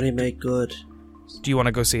necessarily make good? Do you want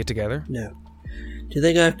to go see it together? No. Do you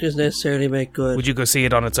think actors necessarily make good? Would you go see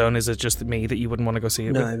it on its own? Is it just me that you wouldn't want to go see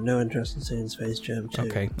it No, with? I have no interest in seeing Space Jam 2.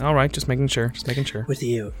 Okay, alright, just making sure. With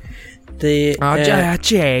you. Jay.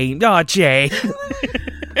 Jay.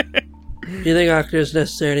 Do you think actors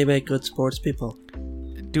necessarily make good sports people?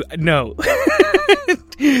 No.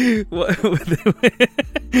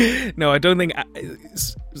 No, I don't think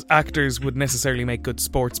actors would necessarily make good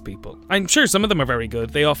sports people. I'm sure some of them are very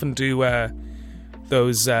good. They often do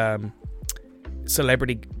those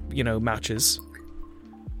celebrity, matches.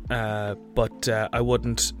 But I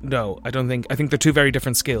wouldn't. No, I don't think. I think they're two very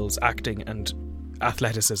different skills: acting and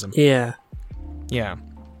athleticism. Yeah. Yeah.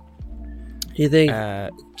 Do you think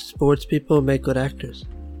sports people make good actors?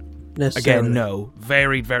 Again, no.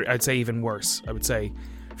 Very, very. I'd say even worse. I would say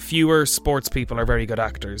fewer sports people are very good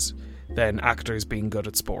actors than actors being good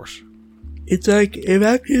at sport. It's like, if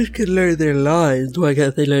actors can learn their lines, why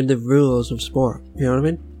can't they learn the rules of sport? You know what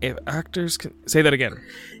I mean? If actors can... Say that again.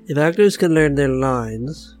 If actors can learn their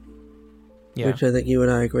lines, yeah. Which I think you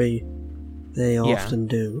and I agree they often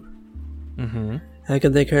do, mm-hmm. How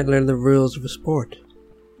can they can't learn the rules of a sport?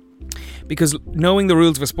 Because knowing the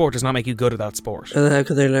rules of a sport does not make you good at that sport. And how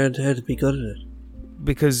can they learn how to be good at it?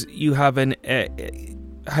 Because you have an...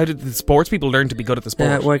 how did the sports people learn to be good at the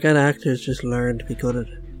sport? Why can't actors just learn to be good at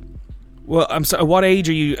it? Well, I'm sorry, what age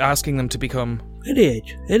are you asking them to become? Any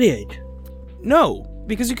age. No,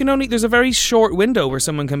 because you can only... There's a very short window where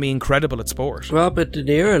someone can be incredible at sport. Robert De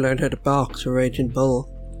Niro learned how to box for Raging Bull.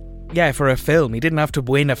 Yeah, for a film. He didn't have to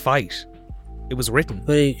win a fight. It was written.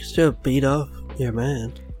 But he still beat off your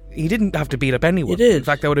man. He didn't have to beat up anyone. He did. In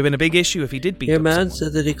fact, that would have been a big issue if he did beat your up man someone.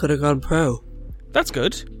 said that he could have gone pro. That's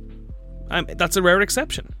good. That's a rare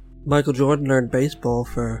exception. Michael Jordan learned baseball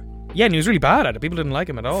for... Yeah, and he was really bad at it. People didn't like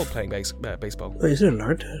him at all playing baseball. Well, he still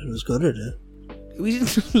learned it. He was good at it. We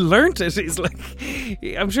didn't learn it. It's like...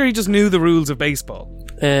 I'm sure he just knew the rules of baseball.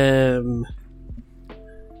 I'm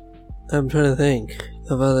trying to think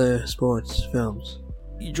of other sports films.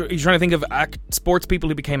 You're trying to think of sports people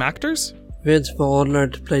who became actors? Vince Vaughn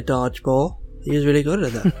learned to play dodgeball. He was really good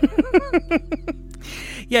at that.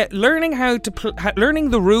 Yeah, learning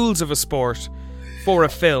learning the rules of a sport for a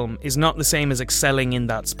film is not the same as excelling in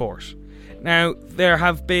that sport. Now, there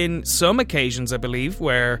have been some occasions, I believe,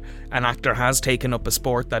 where an actor has taken up a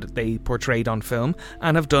sport that they portrayed on film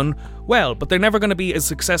and have done well, but they're never going to be as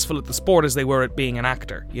successful at the sport as they were at being an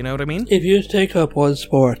actor. You know what I mean? If you take up one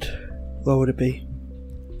sport, what would it be?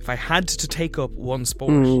 If I had to take up one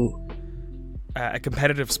sport, a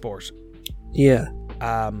competitive sport. Yeah.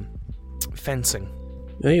 Fencing.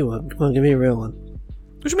 No, you wouldn't. Come on, give me a real one.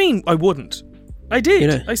 What do you mean I wouldn't? I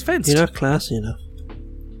did. I fenced. You're not classy enough.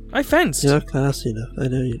 I fenced. You're not classy enough. I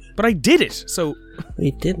know you did. But I did it, so...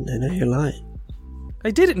 You didn't. I know you're lying.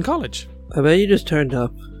 I did it in college. I bet you just turned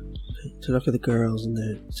up to look at the girls in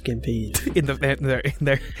their skimpy... in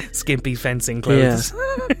their skimpy fencing clothes.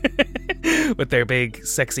 Yeah. With their big,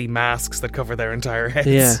 sexy masks that cover their entire heads.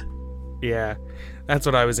 Yeah. Yeah. That's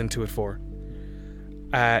what I was into it for.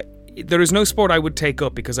 There is no sport I would take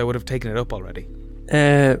up because I would have taken it up already.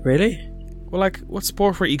 Really? Well, like, what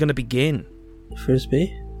sport were you going to begin?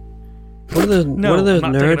 Frisbee? One of those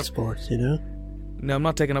nerd sports, you know? No, I'm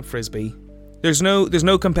not taking up frisbee. There's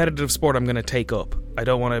no competitive sport I'm going to take up. I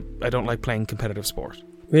don't like playing competitive sport.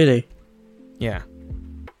 Really? Yeah.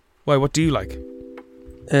 Why? What do you like?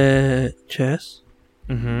 Chess.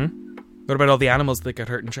 What about all the animals that get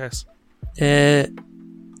hurt in chess?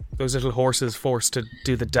 Those little horses forced to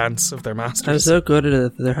do the dance of their masters. I'm so good at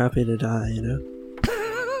it that they're happy to die, you know?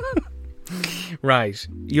 Right.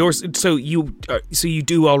 So you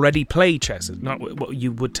do already play chess, not what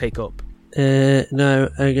you would take up. No,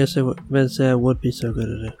 I guess I meant to say I would be so good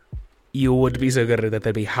at it. You would be so good at it that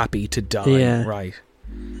they'd be happy to die. Yeah. Right.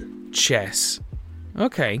 Chess.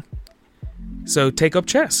 Okay. So take up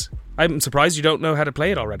chess. I'm surprised you don't know how to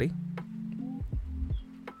play it already.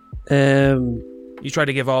 You try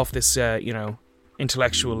to give off this,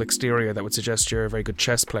 intellectual exterior that would suggest you're a very good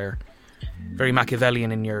chess player. Very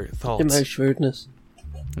Machiavellian in your thoughts. In my shrewdness.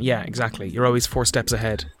 Yeah, exactly. You're always 4 steps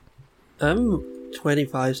ahead. I'm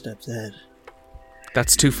 25 steps ahead.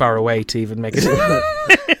 That's too far away to even make it.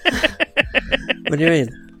 What do you mean?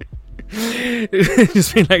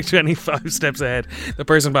 Just being like 25 steps ahead. The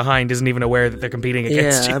person behind isn't even aware that they're competing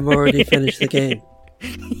against you. Yeah, I've already finished the game.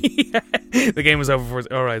 Yeah. The game was over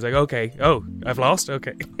for... Alright, it's like, okay. Oh, I've lost?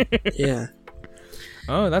 Okay. Yeah.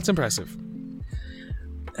 Oh, that's impressive.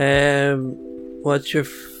 What's your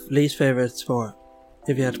least favourite sport?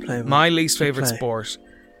 If you had to play one? My least favourite sport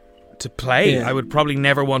to play? Yeah. I would probably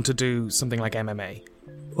never want to do something like MMA.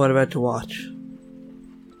 What about to watch?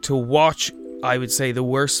 To watch, I would say the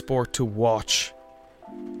worst sport to watch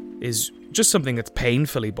is just something that's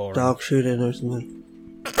painfully boring. Dog shooting or something.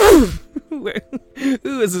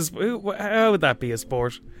 Who is this? How would that be a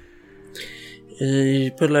sport? You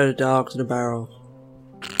put a load of dogs in a barrel.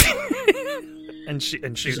 and shoot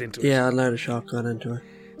into it. Yeah, I'd load a shotgun into it.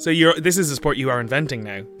 So this is a sport you are inventing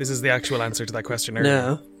now. This is the actual answer to that question earlier.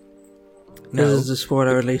 No. This is the sport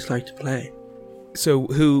I would least like to play. So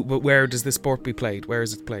where does this sport be played? Where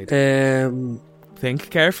is it played? Think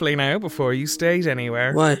carefully now before you state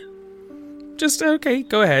anywhere. Why? Just, okay,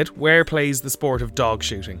 go ahead. Where plays the sport of dog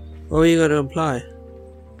shooting? What were you going to imply?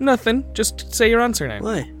 Nothing. Just say your answer now.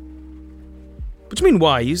 Why? What do you mean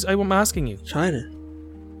why? I'm asking you. China.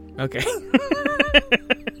 Okay.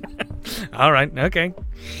 All right. Okay.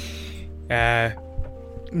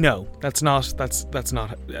 No, that's not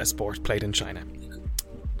a sport played in China.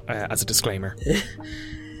 As a disclaimer.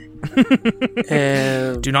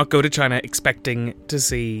 Do not go to China expecting to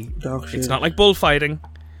see dog shooting. It's not like bullfighting,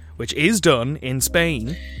 which is done in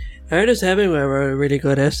Spain. Ernest Hemingway wrote a really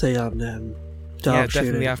good essay on dog Death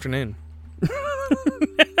shooting. in the Afternoon.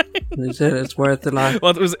 He said it's worth the life.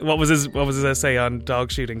 What was his essay on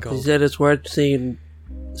dog shooting called? He said it's worth seeing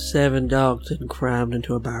 7 dogs crammed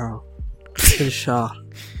into a barrel and shot.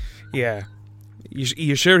 Yeah.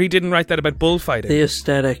 You sure he didn't write that about bullfighting? The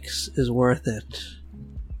aesthetics is worth it.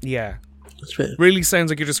 Yeah. Really sounds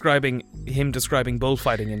like you're describing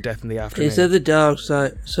bullfighting in Death in the Afternoon. He said the dogs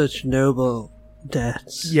are such noble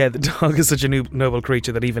deaths. Yeah, the dog is such a noble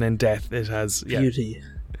creature that even in death it has beauty.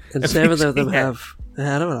 And 7 of them have a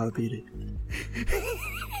hell of a lot of beauty.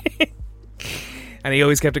 And he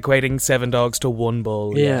always kept equating 7 dogs to 1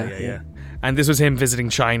 bull. Yeah. And this was him visiting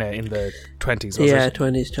China in the 20s, was it?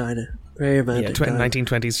 20s China. Very romantic.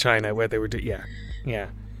 1920s China, where they were... Yeah.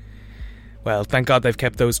 Well, thank God they've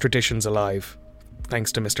kept those traditions alive.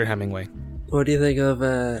 Thanks to Mr. Hemingway. What do you think of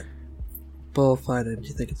bullfighting? Do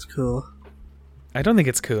you think it's cool? I don't think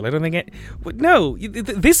it's cool. I don't think it... No,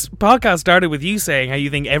 this podcast started with you saying how you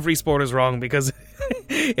think every sport is wrong because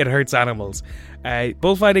it hurts animals.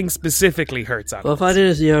 Bullfighting specifically hurts animals. Bullfighting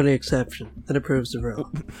is the only exception, and it proves the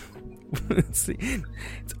rule.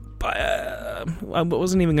 I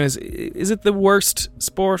wasn't even going to... Is it the worst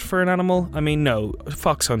sport for an animal? I mean, no.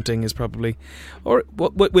 Fox hunting is probably... Or,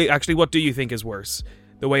 wait, actually, what do you think is worse?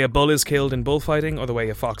 The way a bull is killed in bullfighting, or the way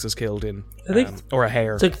a fox is killed in... I think or a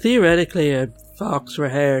hare? It's like, theoretically, a fox or a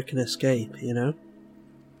hare can escape, you know?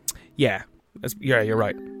 Yeah. You're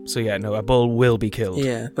right. So, no, a bull will be killed.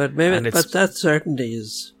 Yeah, but that certainty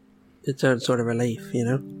is its own sort of relief, you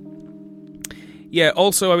know? Yeah,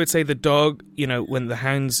 also I would say the dog, when the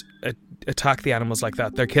hounds attack the animals like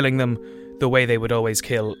that, they're killing them the way they would always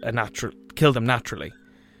kill them naturally.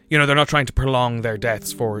 They're not trying to prolong their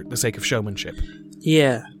deaths for the sake of showmanship.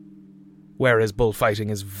 Yeah. Whereas bullfighting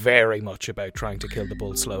is very much about trying to kill the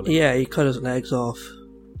bull slowly. Yeah, you cut his legs off.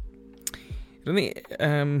 I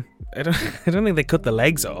don't think they cut the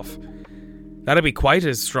legs off. That'd be quite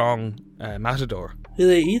a strong matador. Do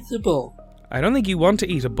they eat the bull? I don't think you want to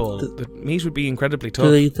eat a bull. The meat would be incredibly tough.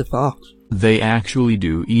 Do they eat the fox? They actually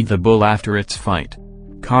do eat the bull after its fight.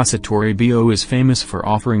 Casa Toribio is famous for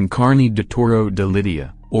offering carne de toro de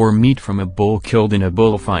Lidia, or meat from a bull killed in a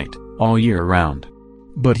bullfight, all year round.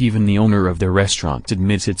 But even the owner of the restaurant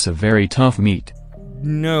admits it's a very tough meat.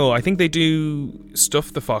 No, I think they do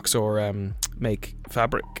stuff the fox or make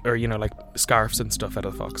fabric or, like scarves and stuff out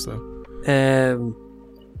of the fox, though.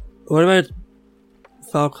 What about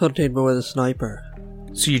fox hunting but with a sniper?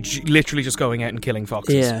 So you're literally just going out and killing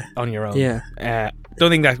foxes on your own? Yeah. Don't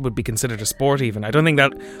think that would be considered a sport even. I don't think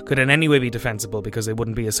that could in any way be defensible because it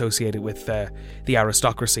wouldn't be associated with the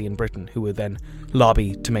aristocracy in Britain who would then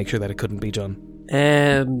lobby to make sure that it couldn't be done.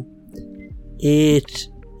 It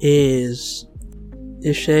is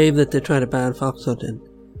a shame that they're trying to ban fox hunting.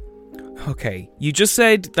 Okay, you just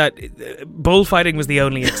said that bullfighting was the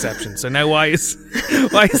only exception, so now why is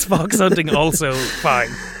fox hunting also fine?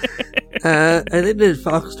 I think that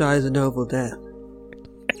fox dies a noble death.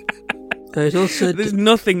 There's also There's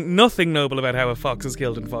nothing noble about how a fox is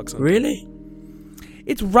killed in fox hunting. Really?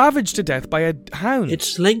 It's ravaged to death by a hound. It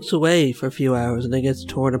slinks away for a few hours and then gets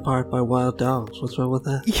torn apart by wild dogs. What's wrong with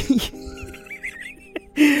that?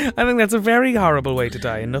 I think that's a very horrible way to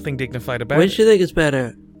die and nothing dignified about Which it. do you think is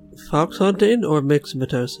better, fox hunting or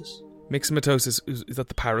myxomatosis? Myxomatosis, is that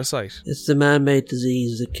the parasite? It's the man-made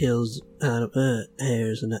disease that kills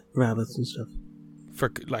hares and rabbits and stuff.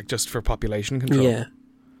 Just for population control? Yeah.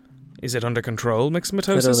 Is it under control,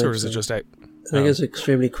 myxomatosis, or is it just out? I think it's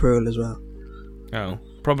extremely cruel as well. Oh,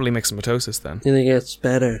 probably myxomatosis then. You think it's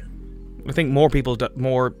better? I think more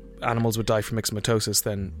animals would die from myxomatosis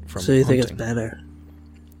than from So you think hunting. it's better?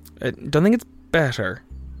 I don't think it's better.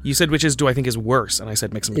 You said do I think is worse, and I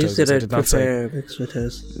said myxomatosis. You said I I'd did not say. prefer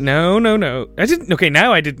myxomatosis. No. I didn't. Okay,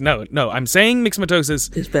 now I didn't know. No, I'm saying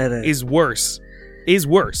myxomatosis It's better. is worse. Is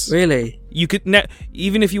worse. Really? You could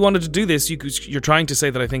even if you wanted to do this, you're trying to say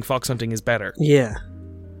that I think fox hunting is better, Yeah.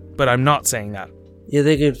 but I'm not saying that. You're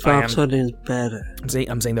thinking fox am. hunting is better.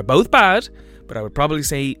 I'm saying they're both bad, but I would probably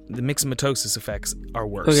say the myxomatosis effects are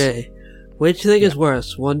worse. Okay. Which do you think is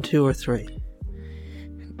worse, 1, 2, or 3?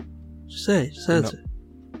 Just answer.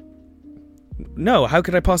 No, how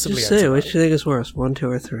could I possibly Just answer say that? which do you think is worse, 1, 2,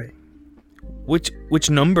 or 3? Which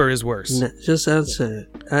number is worse? No, just answer.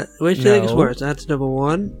 Which do you think is No. worse? Answer number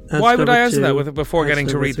 1. Why would I answer that with before getting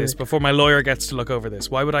to read this? Before my lawyer gets to look over this?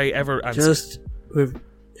 Why would I ever answer?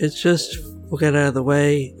 We'll get out of the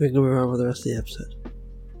way. We can move on with the rest of the episode.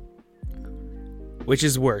 Which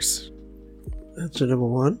is worse? Answer number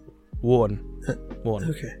 1. One.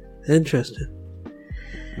 Okay. Interesting.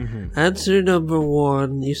 Mm-hmm. Answer number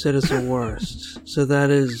 1, you said it's the worst. So that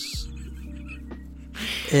is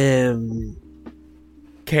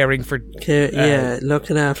Caring for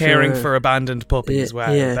looking after caring for abandoned puppies.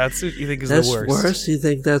 Wow, yeah. that's what you think is that's the worst. worse. You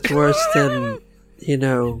think that's worse than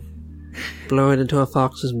blowing into a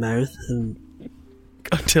fox's mouth and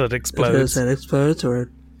Until it explodes. Until it explodes, or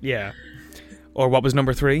Yeah. Or what was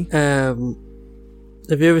number 3? have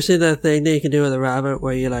you ever seen that thing that you can do with a rabbit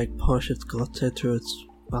where you push its guts out through its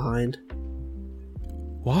behind?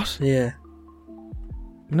 What? Yeah.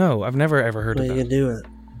 No, I've never ever heard Well, of you that. can do it.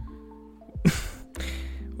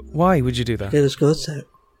 Why would you do that? Get its guts out.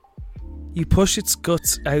 You push its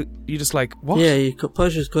guts out. You just what? Yeah, you could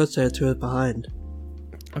push its guts out through it behind.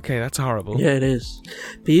 Okay, that's horrible. Yeah, it is.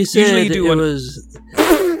 But you Usually said you do it one- was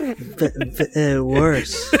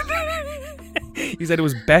worse. You said it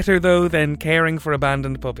was better though than caring for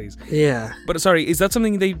abandoned puppies. Yeah. But sorry, is that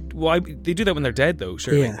something they do that when they're dead though?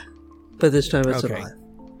 Surely. Yeah. But this time it's Okay. alive.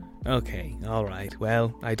 Okay, all right.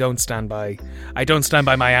 Well, I don't stand by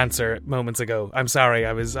my answer moments ago. I'm sorry.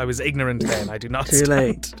 I was ignorant then. I do not. Too stand.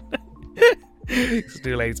 late. It's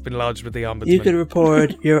too late. It's been lodged with the ombudsman. You can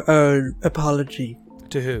report your own apology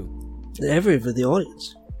To who? to everyone, the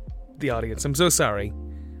audience. The audience. I'm so sorry,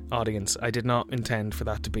 audience. I did not intend for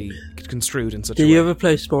that to be construed in such Did a you way. ever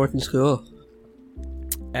play sport in school?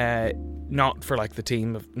 Not for the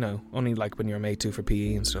team of no. Only when you're made to for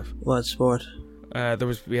PE and stuff. What sport?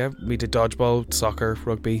 We did dodgeball, soccer,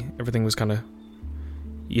 rugby. Everything was kind of.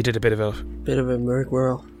 You did a bit of a. Bit of a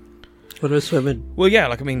whirl. What about swimming? Well,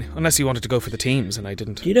 yeah. Unless you wanted to go for the teams, and I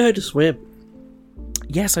didn't. Do you know how to swim?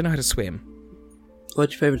 Yes, I know how to swim.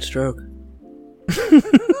 What's your favourite stroke?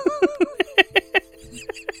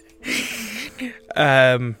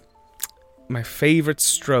 My favourite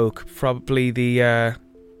stroke, probably the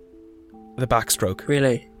backstroke.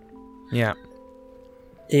 Really? Yeah.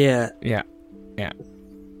 Yeah,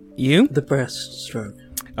 You? the breaststroke.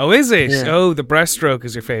 Oh, is it? Yeah. Oh, the breaststroke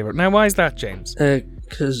is your favourite. Now, why is that, James?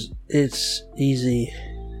 Because it's easy.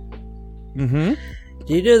 Mm-hmm.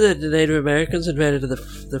 Do you know that the Native Americans invented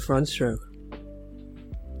the front stroke?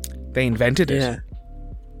 They invented it. Yeah.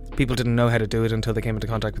 People didn't know how to do it until they came into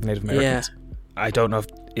contact with Native Americans. I don't know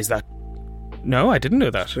is that No, I didn't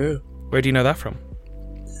know that. True. Where do you know that from?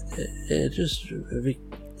 Just a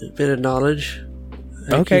bit of knowledge.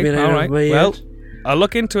 Okay, Keep it out all of right. my Well, head. I'll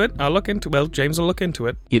look into it. Well, James will look into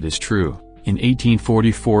it. It is true. In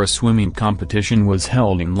 1844 a swimming competition was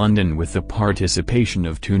held in London with the participation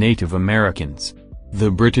of 2 Native Americans. The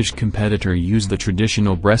British competitor used the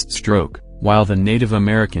traditional breaststroke, while the Native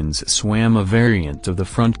Americans swam a variant of the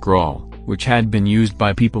front crawl, which had been used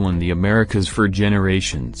by people in the Americas for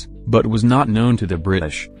generations, but was not known to the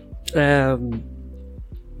British. Yeah,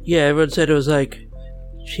 everyone said it was like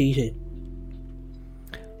cheating.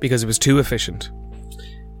 Because it was too efficient.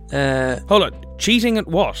 Hold on. Cheating at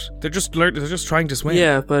what? They're just trying to swim.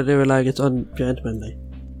 Yeah, but they were like, it's ungentlemanly.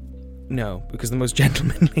 No, because the most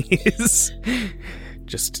gentlemanly is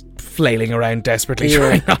just flailing around desperately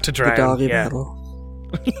trying not to drown. The doggy yeah. paddle.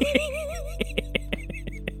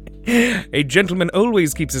 A gentleman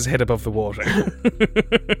always keeps his head above the water.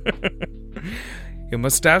 Your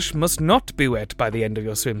moustache must not be wet by the end of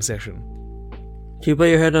your swim session. Do you put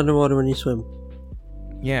your head underwater when you swim?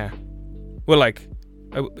 Yeah. Well, like,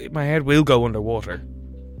 my head will go underwater.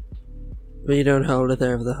 But you don't hold it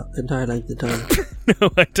there for the entire length of time. No,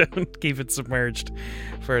 I don't keep it submerged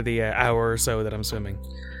for the hour or so that I'm swimming.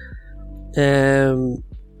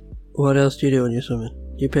 What else do you do when you're swimming?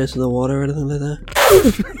 Do you piss in the water or anything like that?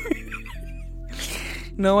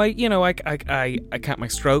 No, I count my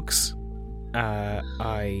strokes.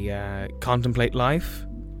 I contemplate life.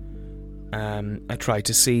 I try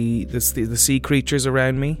to see the sea creatures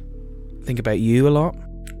around me. Think about you a lot.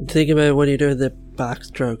 Think about when you're doing the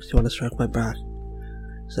backstrokes. You want to stroke my back.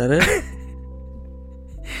 Is that it?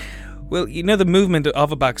 Well, you know, the movement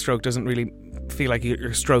of a backstroke doesn't really feel like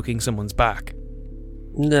you're stroking someone's back.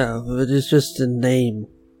 No, but it's just the name.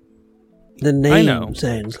 The name I know.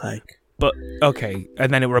 sounds like. But okay,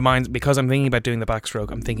 and then it reminds, because I'm thinking about doing the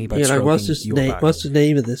backstroke, I'm thinking about Yeah, stroking like what's this your name? back. What's the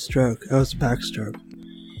name of this stroke? Oh, it's a backstroke.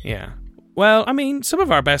 Yeah. Well, I mean, some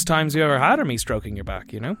of our best times we ever had are me stroking your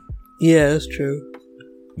back, you know? Yeah, that's true.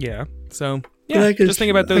 Yeah. So, But yeah, I can just think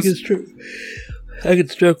about those. I can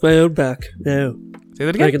stroke my own back now. Say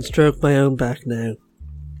that again? I can stroke my own back now.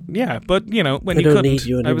 Yeah, but, you know, when I you don't couldn't, need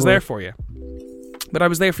you I was anymore. there for you. But I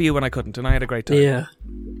was there for you when I couldn't, and I had a great time. Yeah.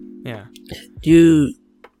 Yeah. Do you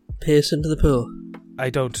piss into the pool? I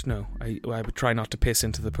don't know. I would try not to piss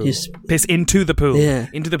into the pool. You Piss into the pool. Yeah.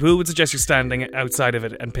 Into the pool would suggest you're standing outside of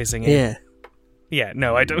it and pissing in. Yeah. Yeah,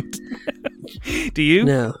 no, I don't. Do you?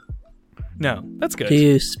 No. No, that's good. Do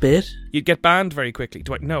you spit? You'd get banned very quickly.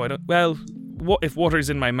 Do I? No, I don't. Well, if water's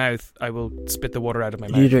in my mouth, I will spit the water out of my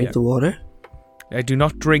mouth. Do you drink yeah. the water? I do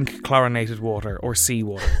not drink chlorinated water or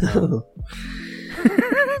seawater. No.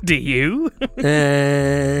 Do you?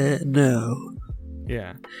 No.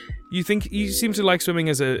 Yeah. You seem to like swimming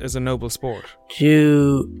as a noble sport. Do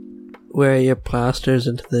you wear your plasters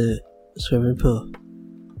into the swimming pool?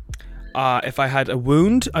 If I had a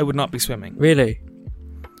wound, I would not be swimming. Really?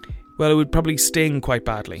 Well, it would probably sting quite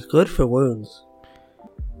badly. Good for wounds.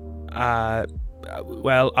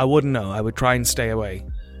 Well, I wouldn't know. I would try and stay away.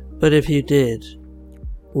 But if you did,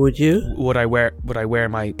 would you? Would I wear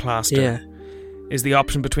my plaster? Yeah. Is the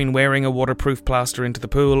option between wearing a waterproof plaster into the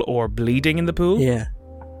pool or bleeding in the pool? Yeah.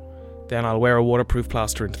 Then I'll wear a waterproof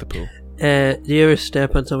plaster into the pool. Do you ever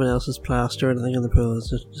step on someone else's plaster or anything in the pool? It's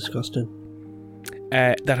just disgusting.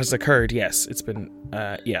 That has occurred, yes. It's been,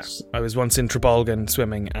 yes. I was once in Trebolgan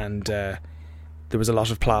swimming and there was a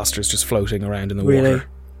lot of plasters just floating around in the Really? water.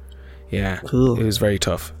 Yeah. Cool. It was very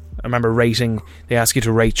tough. I remember they ask you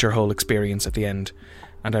to rate your whole experience at the end,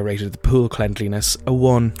 and I rated the pool cleanliness a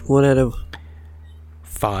 1. 1 out of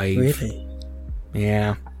 5. really.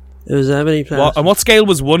 Yeah. It was that many plasters. On what scale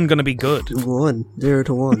was 1 going to be good? 1, 0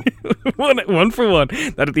 to 1. 1 for 1.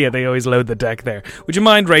 Yeah, they always load the deck there. Would you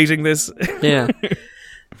mind rating this? Yeah.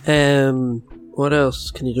 What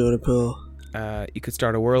else can you do in a pool? You could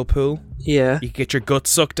start a whirlpool. Yeah. You could get your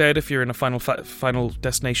guts sucked out if you're in a Final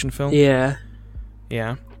Destination film. Yeah.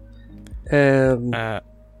 Yeah. Um,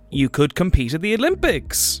 You could compete at the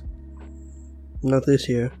Olympics. not this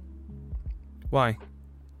year. Why?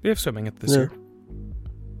 They have swimming at this No. year.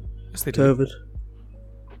 Yes, they do. COVID.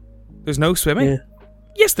 There's no swimming? Yeah.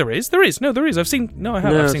 Yes, there is. There is. No, there is. I've seen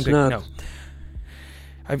it's not.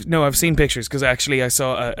 No. I've seen pictures because actually I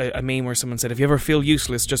saw a meme where someone said, if you ever feel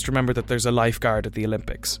useless, just remember that there's a lifeguard at the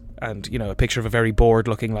Olympics. And, you know, a picture of a very bored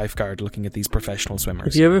looking lifeguard looking at these professional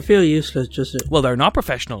swimmers. If you ever feel useless, just... Well, they're not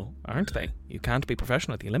professional, aren't they? You can't be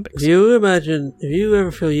professional at the Olympics. If you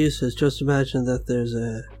ever feel useless, just imagine that there's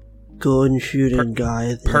a gun shooting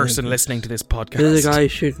guy at the Person Olympics. listening to this podcast. There's a guy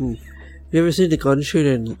shooting... Have you ever seen the gun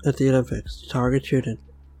shooting at the Olympics? Target shooting?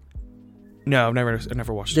 No, I've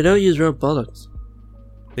never watched They it. don't use real bullets.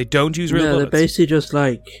 They don't use real no, bullets. they're basically just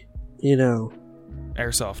like, you know,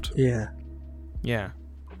 Airsoft. yeah. Yeah.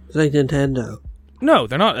 It's like Nintendo. No,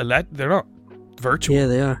 they're not. They're not virtual. Yeah,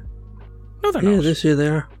 they are. No, they're Yeah, not. this year they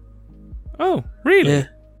are. Oh, really? Yeah.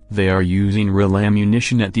 They are using real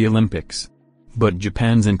ammunition at the Olympics. But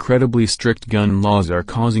Japan's incredibly strict gun laws are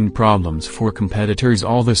causing problems for competitors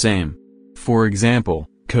all the same. For example,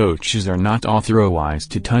 coaches are not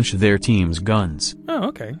authorized to touch their team's guns. Oh,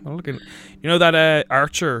 okay. Well, look at you know that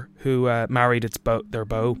archer who married their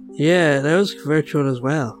bow. Yeah, that was virtual as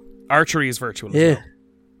well. Archery is virtual. As Yeah. well.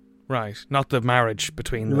 Right. Not the marriage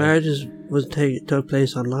between The them. marriages took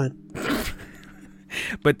place online.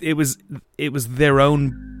 But it was their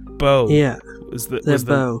own bow. Yeah, Oh. their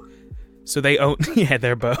bow. So they own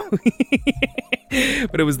their bow.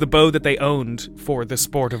 But it was the bow that they owned for the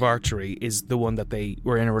sport of archery is the one that they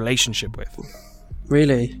were in a relationship with.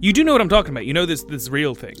 Really? You do know what I'm talking about. You know this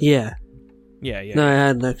real thing. Yeah. Yeah. No, I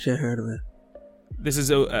hadn't actually heard of it. This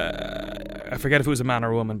is I forget if it was a man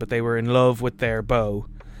or a woman, but they were in love with their bow,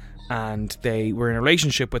 and they were in a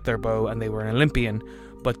relationship with their bow, and they were an Olympian.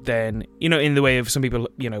 But then, you know, in the way of some people,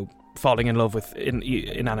 you know, falling in love with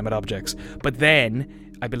inanimate objects. But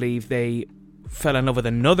then, I believe they fell in love with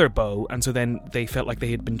another bow, and so then they felt like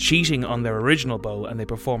they had been cheating on their original bow, and they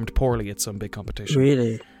performed poorly at some big competition.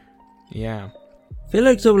 Really? Yeah. I feel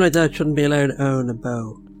like someone like that shouldn't be allowed to own a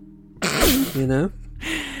bow. You know?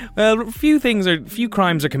 Well, few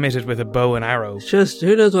crimes are committed with a bow and arrow. It's just,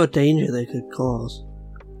 who knows what danger they could cause.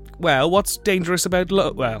 Well, what's dangerous about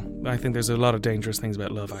love? Well, I think there's a lot of dangerous things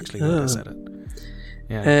about love, actually, now that I said it.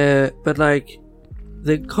 Yeah. But like,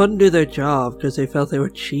 they couldn't do their job because they felt they were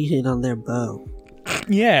cheating on their bow.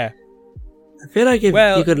 Yeah. I feel like if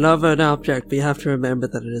Well- you could love an object, but you have to remember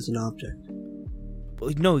that it is an object.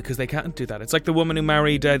 Well, no, because they can't do that. It's like the woman who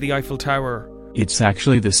married the Eiffel Tower. It's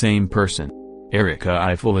actually the same person. Erica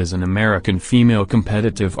Eiffel is an American female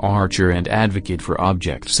competitive archer and advocate for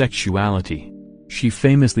object sexuality. She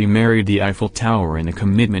famously married the Eiffel Tower in a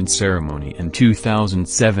commitment ceremony in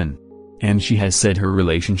 2007. And she has said her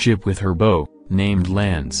relationship with her bow, named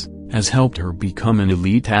Lance, has helped her become an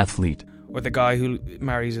elite athlete. Or the guy who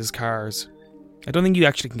marries his cars. I don't think you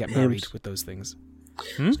actually can get married Pimps. with those things.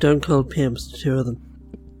 Stone Cold Pimps, the two of them.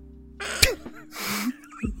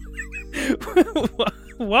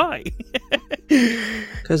 Why?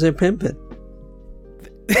 Because they're pimping.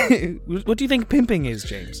 What do you think pimping is,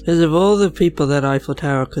 James? Because of all the people that Eiffel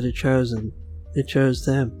Tower could have chosen, it chose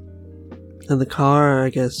them. And the car, I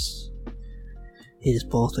guess, he just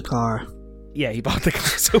bought the car. Yeah, he bought the car,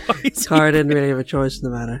 so why is The car didn't really have a choice in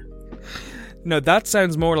the matter. No, that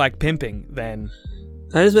sounds more like pimping than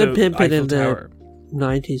I just meant the pimping Eiffel in the Tower.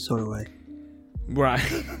 90s sort of way. Right.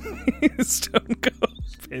 Stone Cold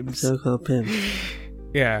Pimps. Stone Cold Pimp.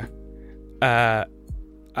 Yeah. I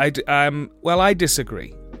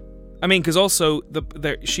disagree. I mean, because also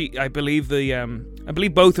I believe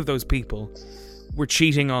both of those people were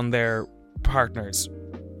cheating on their partners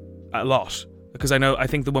a lot. Because I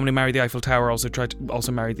think the woman who married the Eiffel Tower also tried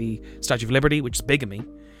to marry the Statue of Liberty, which is bigamy,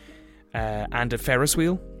 and a Ferris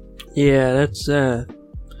wheel. Yeah, that's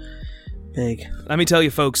big. Let me tell you,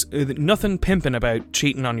 folks, nothing pimping about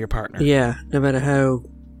cheating on your partner. Yeah, no matter how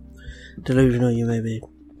delusional you may be.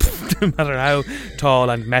 No matter how tall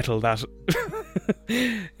and metal that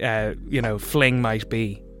fling might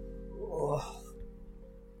be.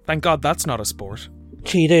 Thank God that's not a sport.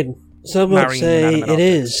 Cheating. Some would Marrying say inanimate it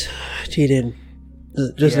is cheating.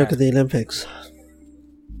 Just Yeah. look at the Olympics.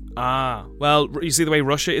 Ah, well, you see the way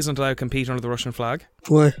Russia isn't allowed to compete under the Russian flag?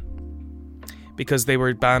 Why? Because they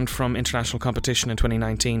were banned from international competition in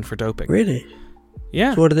 2019 for doping. Really?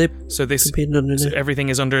 Yeah. So what are they So this competing under so now? everything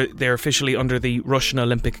is they're officially under the Russian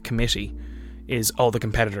Olympic Committee, is all the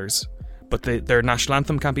competitors. But their national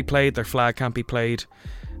anthem can't be played, their flag can't be played,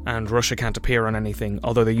 and Russia can't appear on anything,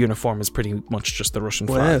 although their uniform is pretty much just the Russian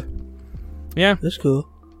flag. Wow, Yeah, that's cool.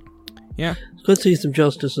 yeah. It's good to see some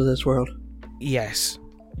justice in this world. Yes.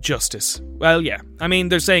 Justice. Well, yeah. I mean,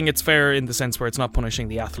 they're saying it's fair in the sense where it's not punishing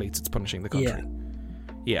the athletes, it's punishing the country.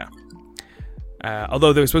 Yeah.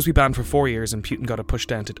 Although they were supposed to be banned for 4 years and Putin got it pushed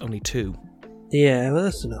down to only 2. Yeah, well,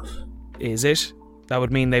 that's enough. Is it? That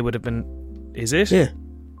would mean they would have been... Is it? Yeah.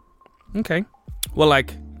 Okay. Well,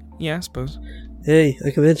 yeah, I suppose. Hey, I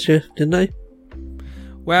convinced you, didn't I?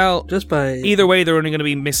 Well, Just by... either way, they're only going to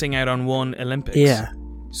be missing out on one Olympics. Yeah.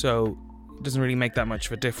 So, it doesn't really make that much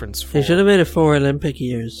of a difference for... They should have made it 4 Olympic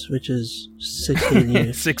years, which is 16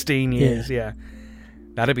 years. 16 years, yeah.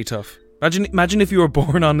 That'd be tough. Imagine if you were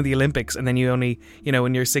born on the Olympics and then you only,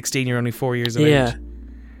 when you're 16, you're only 4 years of age. Yeah.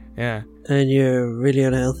 Yeah. And you're really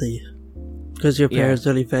unhealthy. Because your Yeah. parents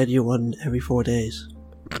only fed you one every 4 days.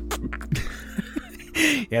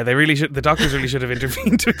 Yeah, they really should. The doctors really should have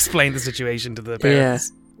intervened to explain the situation to the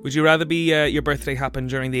parents. Would you rather be your birthday happen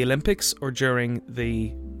during the Olympics or during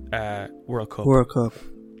the World Cup? World Cup.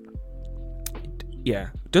 Yeah,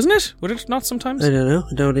 doesn't it? Would it not sometimes? I don't know.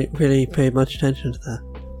 I don't really pay much attention to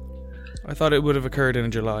that. I thought it would have occurred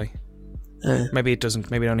in July. Maybe it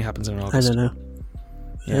doesn't. Maybe it only happens in I August. don't know.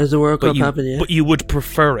 Yeah. Has the World Cup happened yet? But you would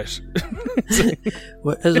prefer it.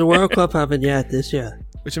 Has the World Cup happened yet this year?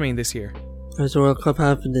 What do you mean this year? Has the World Cup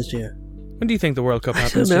happened this year? When do you think the World Cup I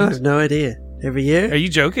happens? don't know. I James? have no idea. Every year? Are you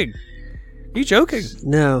joking? Are you joking?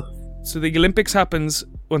 No. So the Olympics happens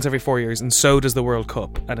once every 4 years, and so does the World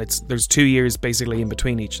Cup, and there's 2 years basically in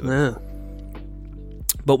between each of them. No.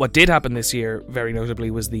 But what did happen this year, very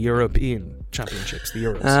notably, was the European Championships, the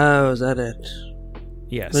Euros. Oh, is that it?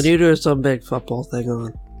 Yes, I knew there was some big football thing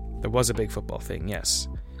on. there was a big football thing. Yes,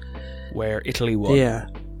 where Italy won. Yeah.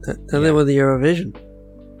 And they won the Eurovision.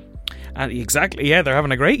 And exactly. Yeah, they're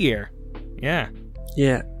having a great year. Yeah,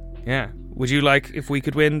 Yeah. yeah. Would you like if we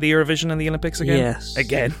could win the Eurovision and the Olympics again? Yes.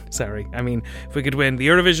 Again. Sorry. I mean, if we could win the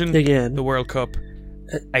Eurovision, Again. the World Cup,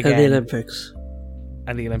 And again, the Olympics.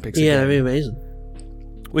 and the Olympics. Yeah, again. that'd be amazing.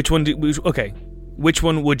 Which one? Okay. Which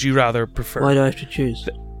one would you rather prefer? Why do I have to choose?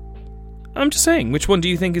 I'm just saying. Which one do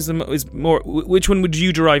you think is more? Which one would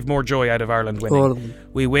you derive more joy out of Ireland winning? All of them.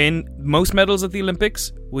 We win most medals at the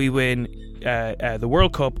Olympics. We win the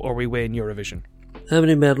World Cup, or we win Eurovision. How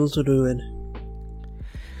many medals would we win?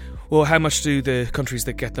 Well, how much do the countries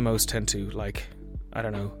that get the most tend to? Like, I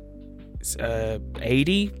don't know,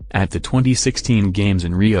 80? At the 2016 Games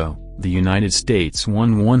in Rio, the United States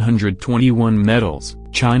won 121 medals,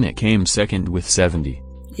 China came second with 70.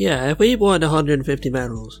 Yeah, if we won 150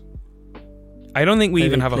 medals, I don't think we I'd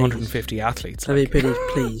even be have pleased. 150 athletes. I'd be pretty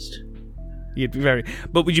pleased. You'd be very.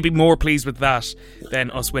 But would you be more pleased with that than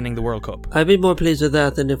us winning the World Cup? I'd be more pleased with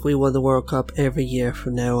that than if we won the World Cup every year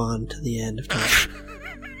from now on to the end of time.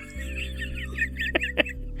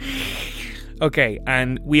 Okay,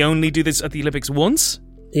 and we only do this at the Olympics once?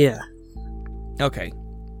 Yeah. Okay.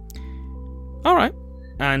 All right.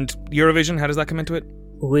 And Eurovision, how does that come into it?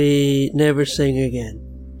 We never sing again.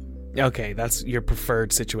 Okay, that's your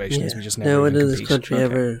preferred situation. Is Yeah. we just never No one even in this compete. country Okay.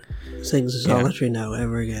 ever sings a solitary now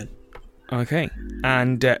ever again. Okay.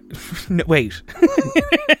 And, no, wait.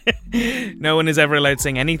 No one is ever allowed to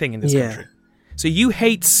sing anything in this Yeah. country. So you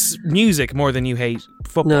hate music more than you hate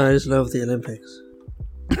football? No, I just love the Olympics.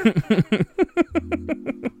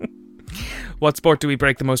 What sport do we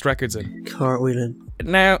break the most records in? Cartwheeling.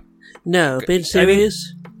 Now, No, being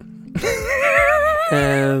serious.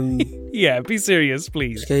 yeah, be serious,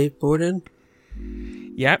 please. Skateboarding.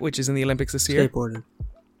 Yeah, which is in the Olympics this year. Skateboarding.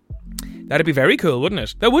 That'd be very cool, wouldn't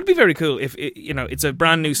it? That would be very cool if it's a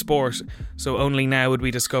brand new sport. So only now would we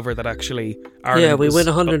discover that actually Ireland Yeah, we was win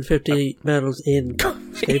 150 medals in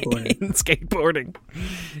skateboarding. in skateboarding.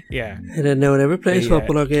 Yeah. And then no one ever plays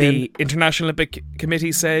football again. The International Olympic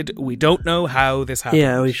Committee said we don't know how this happened.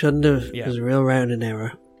 Yeah, we shouldn't have. Yeah. It was a real rounding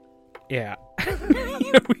error. Yeah.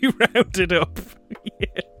 We rounded up.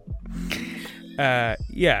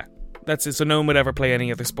 Yeah. That's it. So no one would ever play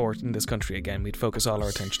any other sport in this country again. We'd focus all our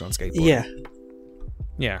attention on skateboarding. Yeah.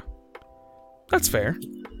 Yeah. That's fair.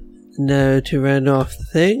 Now, to round off the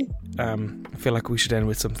thing, I feel like we should end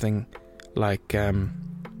with something like,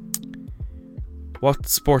 what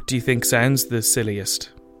sport do you think sounds the silliest?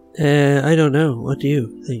 I don't know. What do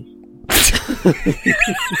you think?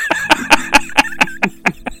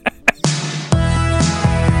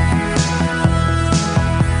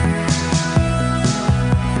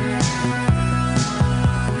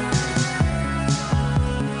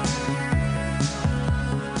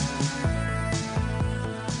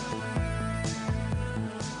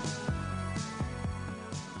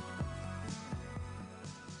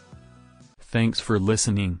 Thanks for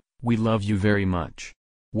listening, we love you very much.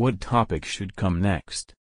 What topic should come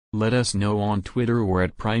next? Let us know on Twitter or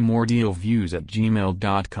at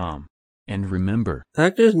primordialviews@gmail.com. And remember,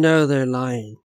 Actors know they're lying.